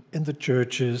religion, in the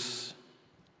churches.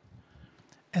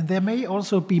 And there may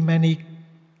also be many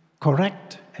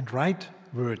correct and right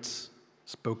words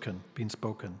being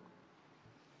spoken.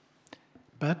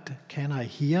 But can I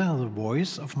hear the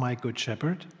voice of my good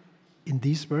shepherd in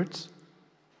these words?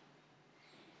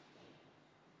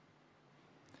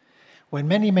 When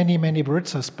many, many, many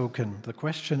words are spoken, the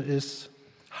question is,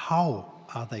 how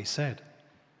are they said?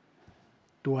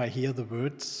 Do I hear the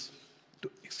voice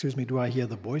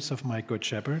of my good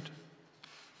shepherd?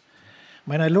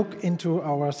 When I look into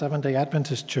our Seventh-day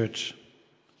Adventist church,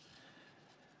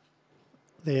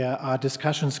 there are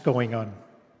discussions going on.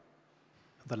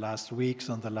 The last weeks,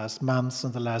 and the last months,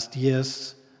 and the last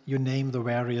years, you name the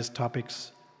various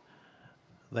topics.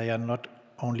 They are not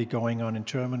only going on in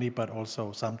Germany, but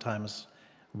also sometimes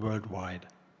worldwide.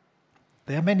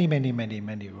 There are many, many, many,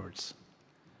 many words.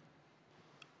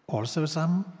 Also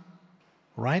some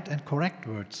right and correct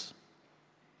words.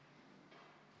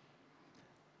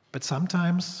 But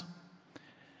sometimes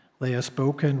they are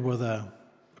spoken with a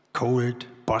cold,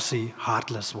 bossy,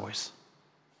 heartless voice.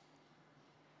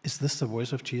 Is this the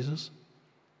voice of Jesus?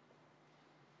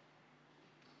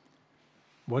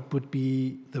 What would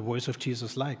be the voice of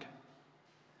Jesus like?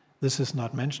 This is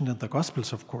not mentioned in the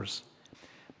Gospels, of course.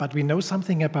 But we know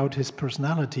something about his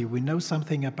personality. We know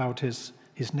something about his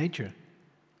nature.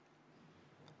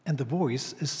 And the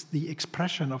voice is the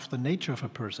expression of the nature of a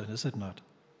person, is it not?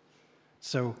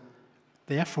 So,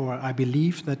 therefore, I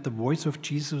believe that the voice of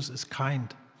Jesus is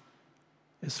kind,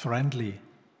 is friendly,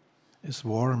 is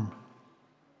warm,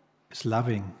 is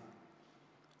loving,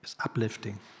 is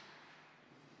uplifting.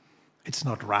 It's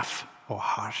not rough or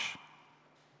harsh.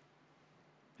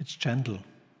 It's gentle,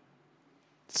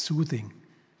 it's soothing,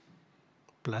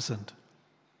 pleasant.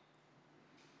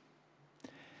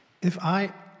 If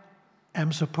I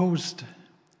am supposed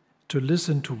to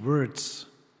listen to words,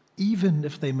 even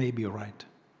if they may be right,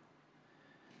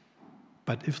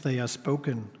 but if they are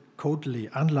spoken coldly,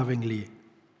 unlovingly,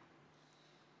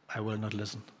 I will not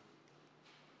listen.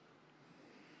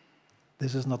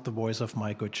 This is not the voice of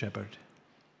my good shepherd.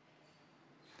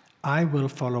 I will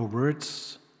follow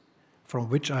words from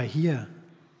which I hear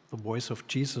the voice of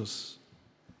Jesus,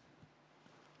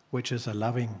 which is a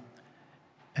loving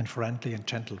and friendly and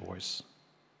gentle voice.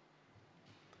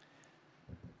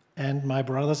 And my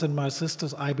brothers and my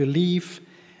sisters, I believe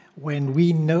when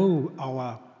we know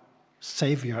our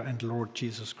Savior and Lord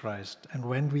Jesus Christ, and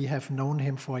when we have known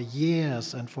him for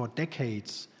years and for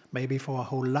decades, maybe for a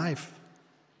whole life,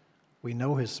 we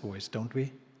know his voice, don't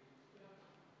we?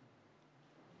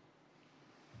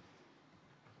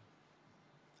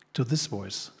 To this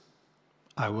voice,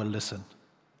 I will listen.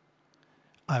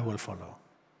 I will follow.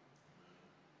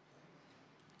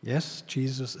 Yes,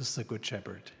 Jesus is the Good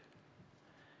Shepherd.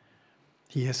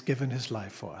 He has given his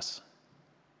life for us,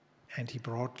 and he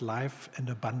brought life in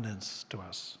abundance to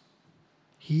us.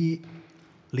 He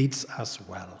leads us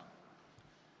well,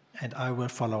 and I will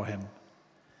follow him.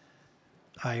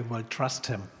 I will trust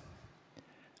him.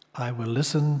 I will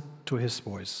listen to his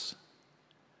voice,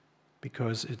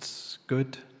 because it's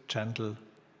good, gentle,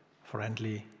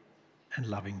 friendly, and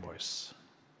loving voice.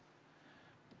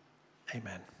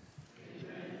 Amen.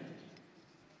 Amen.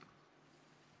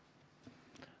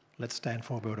 Let's stand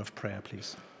for a word of prayer,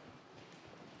 please.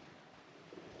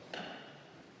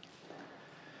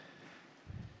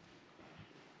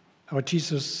 Our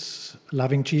Jesus,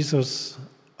 loving Jesus,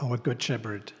 our Good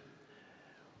Shepherd,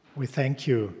 we thank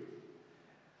you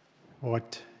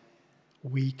what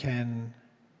we can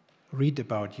read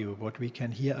about you, what we can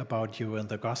hear about you in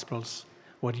the Gospels,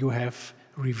 what you have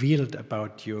revealed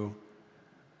about you,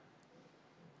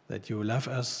 that you love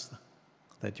us,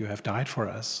 that you have died for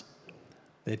us,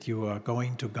 that you are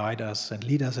going to guide us and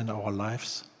lead us in our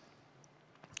lives.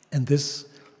 And this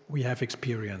we have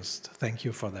experienced. Thank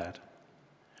you for that.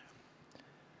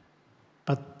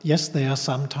 But yes, there are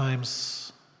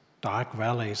sometimes dark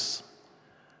valleys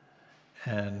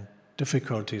and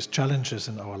difficulties, challenges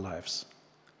in our lives.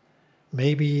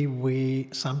 Maybe we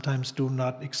sometimes do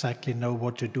not exactly know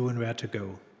what to do and where to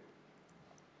go.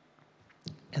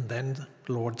 And then,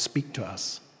 Lord, speak to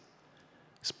us.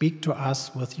 Speak to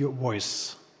us with your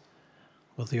voice,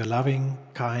 with your loving,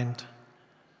 kind,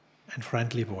 and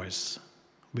friendly voice.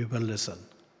 We will listen.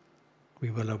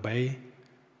 We will obey.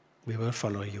 We will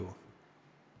follow you.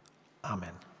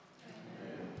 Amen.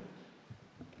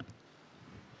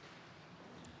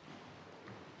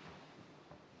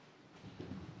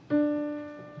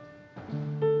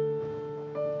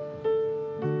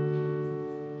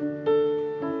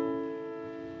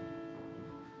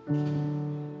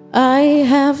 I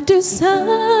have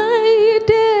decided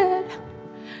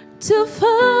to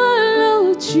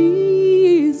follow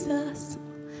Jesus.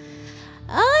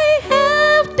 I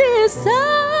have decided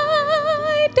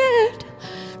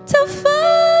to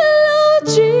follow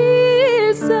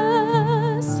Jesus.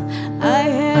 I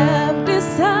have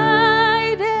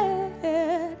decided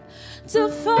to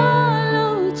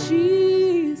follow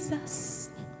Jesus.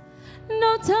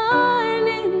 No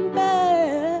turning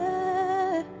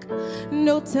back,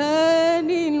 no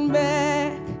turning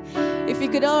back. If you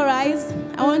could all rise,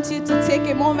 I want you to take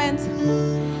a moment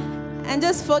and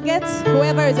just forget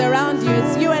whoever is around you.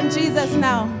 It's you and Jesus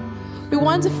now. We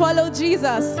want to follow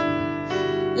Jesus.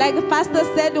 Like the pastor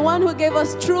said, the one who gave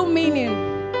us true meaning,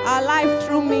 our life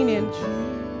true meaning,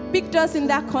 picked us in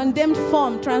that condemned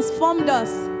form, transformed us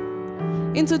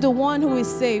into the one who is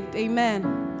saved. Amen.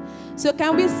 So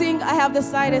can we sing, I have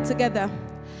decided together?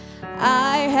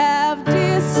 I have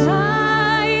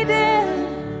decided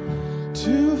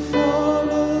to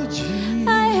follow Jesus.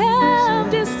 I have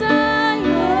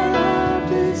decided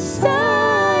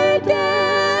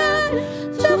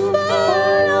to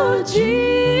follow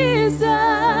Jesus.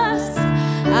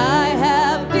 I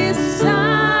have decided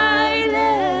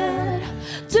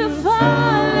to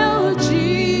follow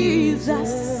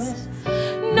Jesus.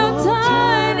 No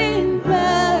turning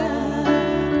back,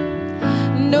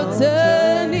 no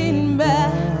turning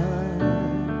back.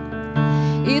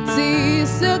 It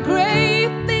is a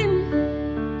great thing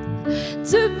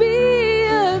to be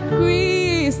a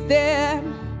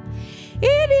Christian.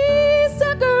 It is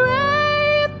a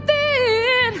great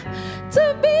thing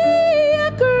to be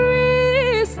a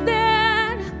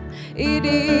Christian. It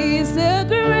is a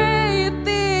great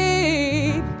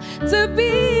thing to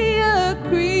be a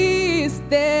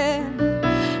Christian.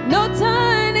 No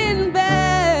turning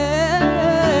back,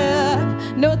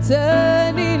 no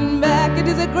turning back. It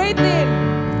is a great thing.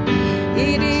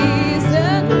 It is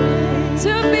a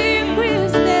to be a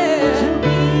Christian.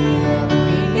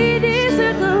 It is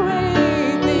a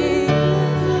great thing.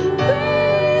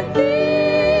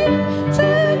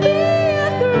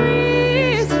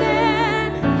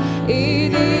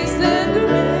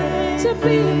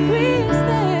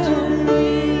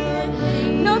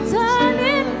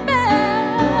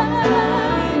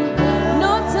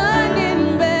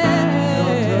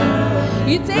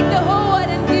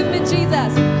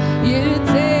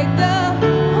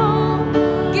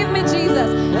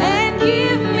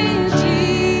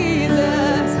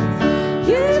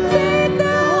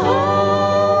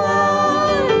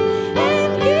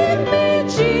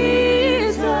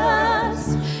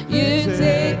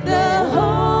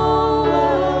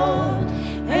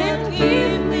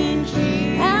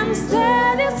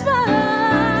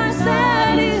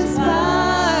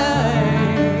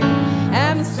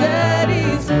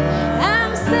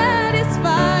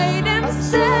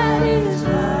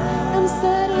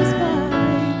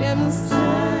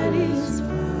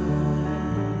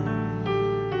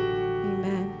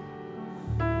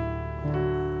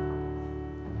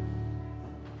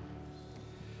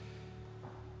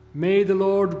 May the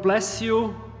Lord bless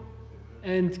you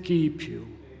and keep you.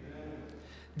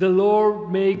 The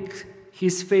Lord make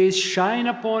his face shine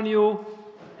upon you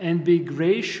and be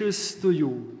gracious to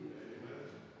you.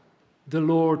 The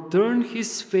Lord turn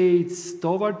his face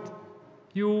toward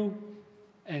you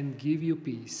and give you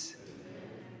peace.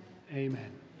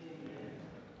 Amen.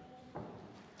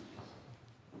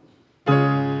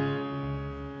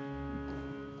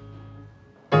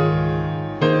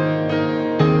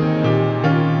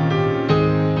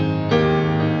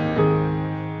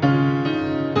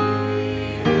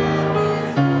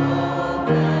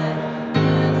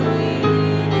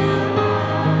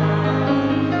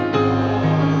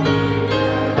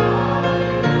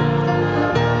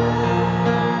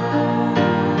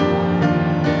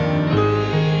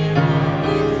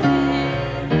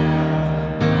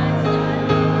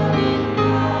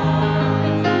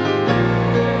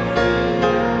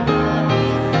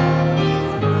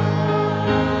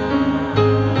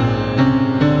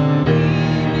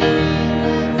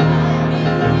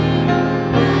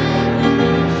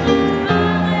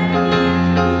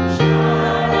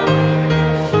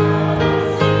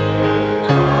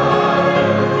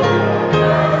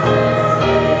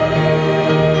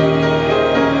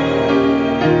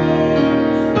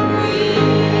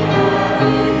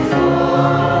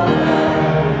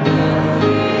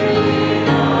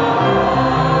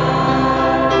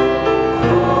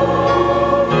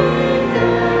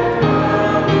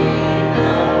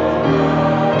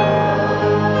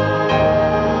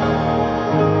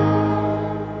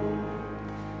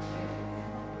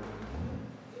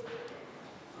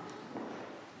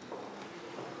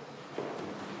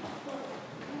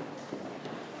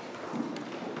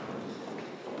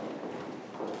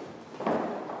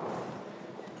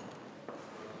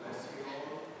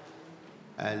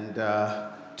 And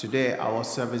today our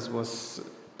service was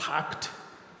packed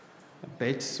a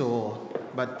bit,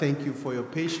 but thank you for your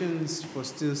patience, for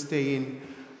still staying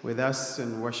with us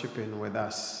and worshiping with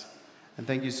us. And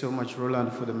thank you so much,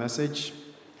 Roland, for the message.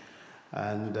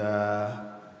 And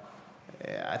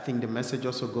I think the message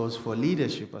also goes for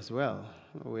leadership as well.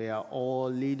 We are all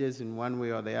leaders in one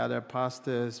way or the other,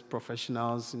 pastors,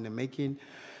 professionals in the making.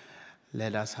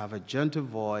 Let us have a gentle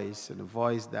voice and a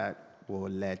voice that will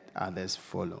let others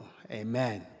follow.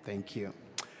 Amen. Thank you.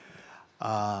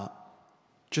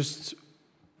 Just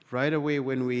right away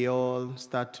when we all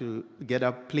start to get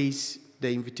up, please,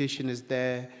 the invitation is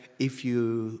there. If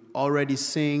you already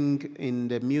sing in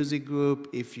the music group,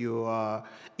 if you are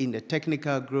in the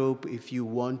technical group, if you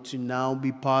want to now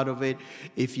be part of it,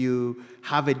 if you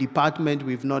have a department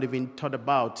we've not even thought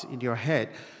about in your head,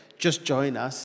 just join us.